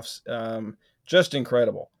playoffs, just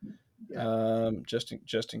incredible.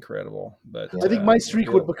 Just incredible. But I think my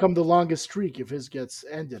streak would become the longest streak if his gets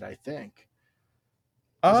ended. I think.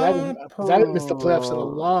 I haven't missed the playoffs in a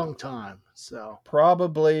long time, so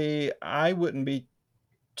probably I wouldn't be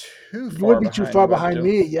too far. You wouldn't be too far behind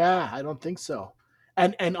me. Yeah, I don't think so.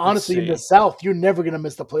 And honestly, in the South, you're never going to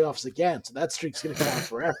miss the playoffs again. So that streak's going to go on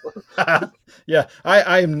forever. Yeah,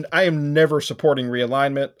 I am never supporting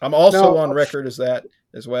realignment. I'm also on record as that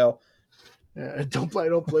as well. Yeah, don't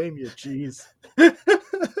blame you. Jeez.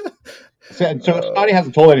 So Scotty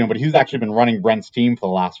hasn't told anyone, but he's actually been running Brent's team for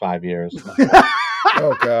the last 5 years.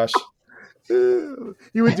 Oh gosh,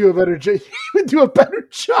 he would do a better job. He would do a better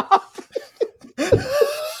job.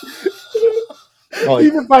 Well,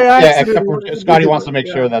 even by accident. Yeah, except for Scotty wants to make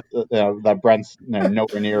sure that that Brent's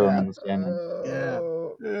nowhere near him in the standing.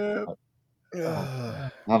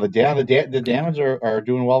 Now the Damage are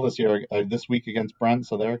doing well this year. This week against Brent,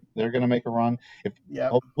 so they're going to make a run.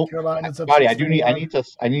 Scotty, I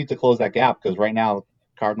need to close that gap because right now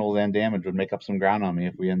Cardinals and Damage would make up some ground on me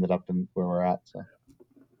if we ended up in where we're at. So.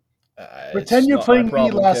 Pretend you're playing me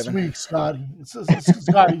last week, Scotty.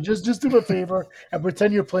 Scotty, just do a favor and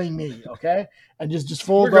pretend you're playing me, okay? And just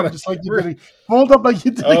fold up just like you did. Fold up like you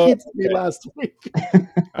did against me last week.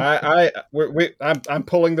 I'm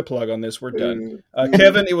pulling the plug on this. We're done.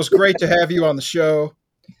 Kevin, it was great to have you on the show.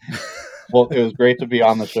 Well, it was great to be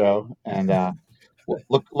on the show, and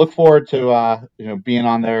look forward to being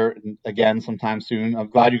on there again sometime soon. I'm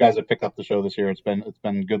glad you guys have picked up the show this year. It's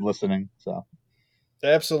been good listening. So.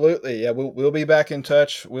 Absolutely, yeah. We'll be back in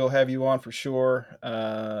touch. We'll have you on for sure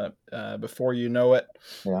before you know it.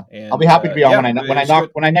 Yeah, and, I'll be happy to be on when I knock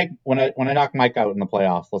Mike out in the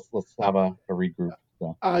playoffs. Let's have a regroup.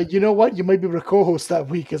 So. You know what? You might be able to co-host that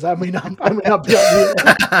week because I may not be on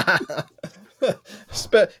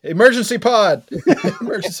here. Emergency pod.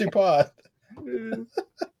 Emergency pod.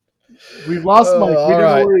 We've lost Mike. We don't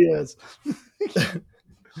know where he is.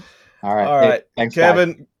 All right. Hey, thanks,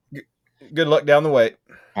 Kevin. Guys. Good luck down the way.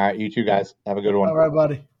 All right, you two guys. Have a good one. All right,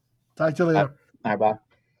 buddy. Talk to you later. All right, bye.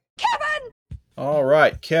 Kevin! All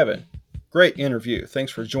right, Kevin. great interview.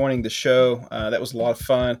 Thanks for joining the show. That was a lot of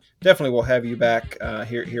fun. Definitely we'll have you back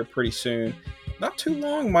here pretty soon. Not too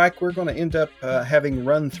long, Mike. We're going to end up having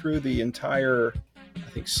run through the entire, I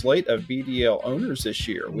think, slate of BDL owners this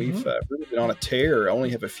year. Mm-hmm. We've really been on a tear. Only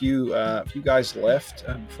have a few guys left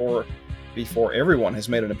before everyone has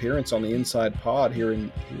made an appearance on the Inside Pod here in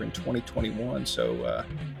 2021. So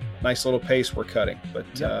nice little pace we're cutting.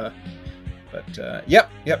 But yep,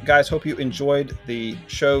 guys, hope you enjoyed the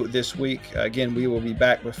show this week. Again, we will be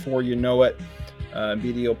back before you know it.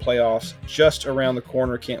 BDO playoffs just around the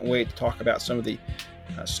corner. Can't wait to talk about some of the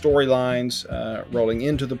storylines rolling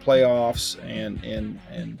into the playoffs and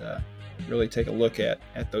really take a look at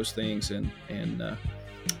those things and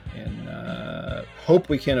hope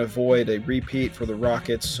we can avoid a repeat for the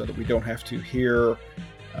Rockets so that we don't have to hear,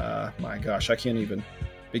 my gosh, I can't even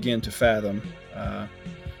begin to fathom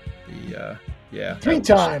three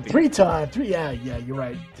times. Yeah, you're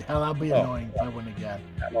right. Hell, that'll be annoying if I win again.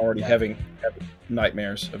 I'm already having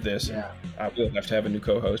nightmares of this. Yeah. I will have to have a new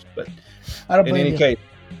co-host, but I don't blame you. Case.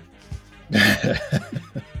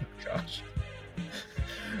 Gosh.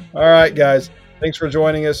 All right, guys. Thanks for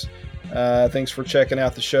joining us. Thanks for checking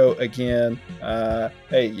out the show again.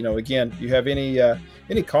 Hey, again, you have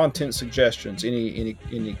any content suggestions,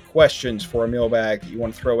 any questions for a mailbag that you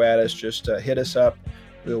want to throw at us, just hit us up.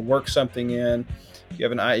 We'll work something in.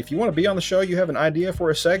 If you want to be on the show, you have an idea for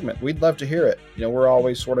a segment, we'd love to hear it. We're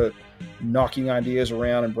always sort of knocking ideas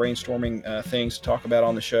around and brainstorming things to talk about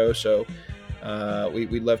on the show. So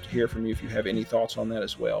we'd love to hear from you if you have any thoughts on that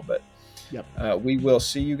as well. But we will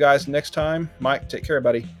see you guys next time. Mike, take care,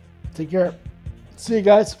 buddy. Take care. See you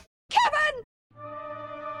guys.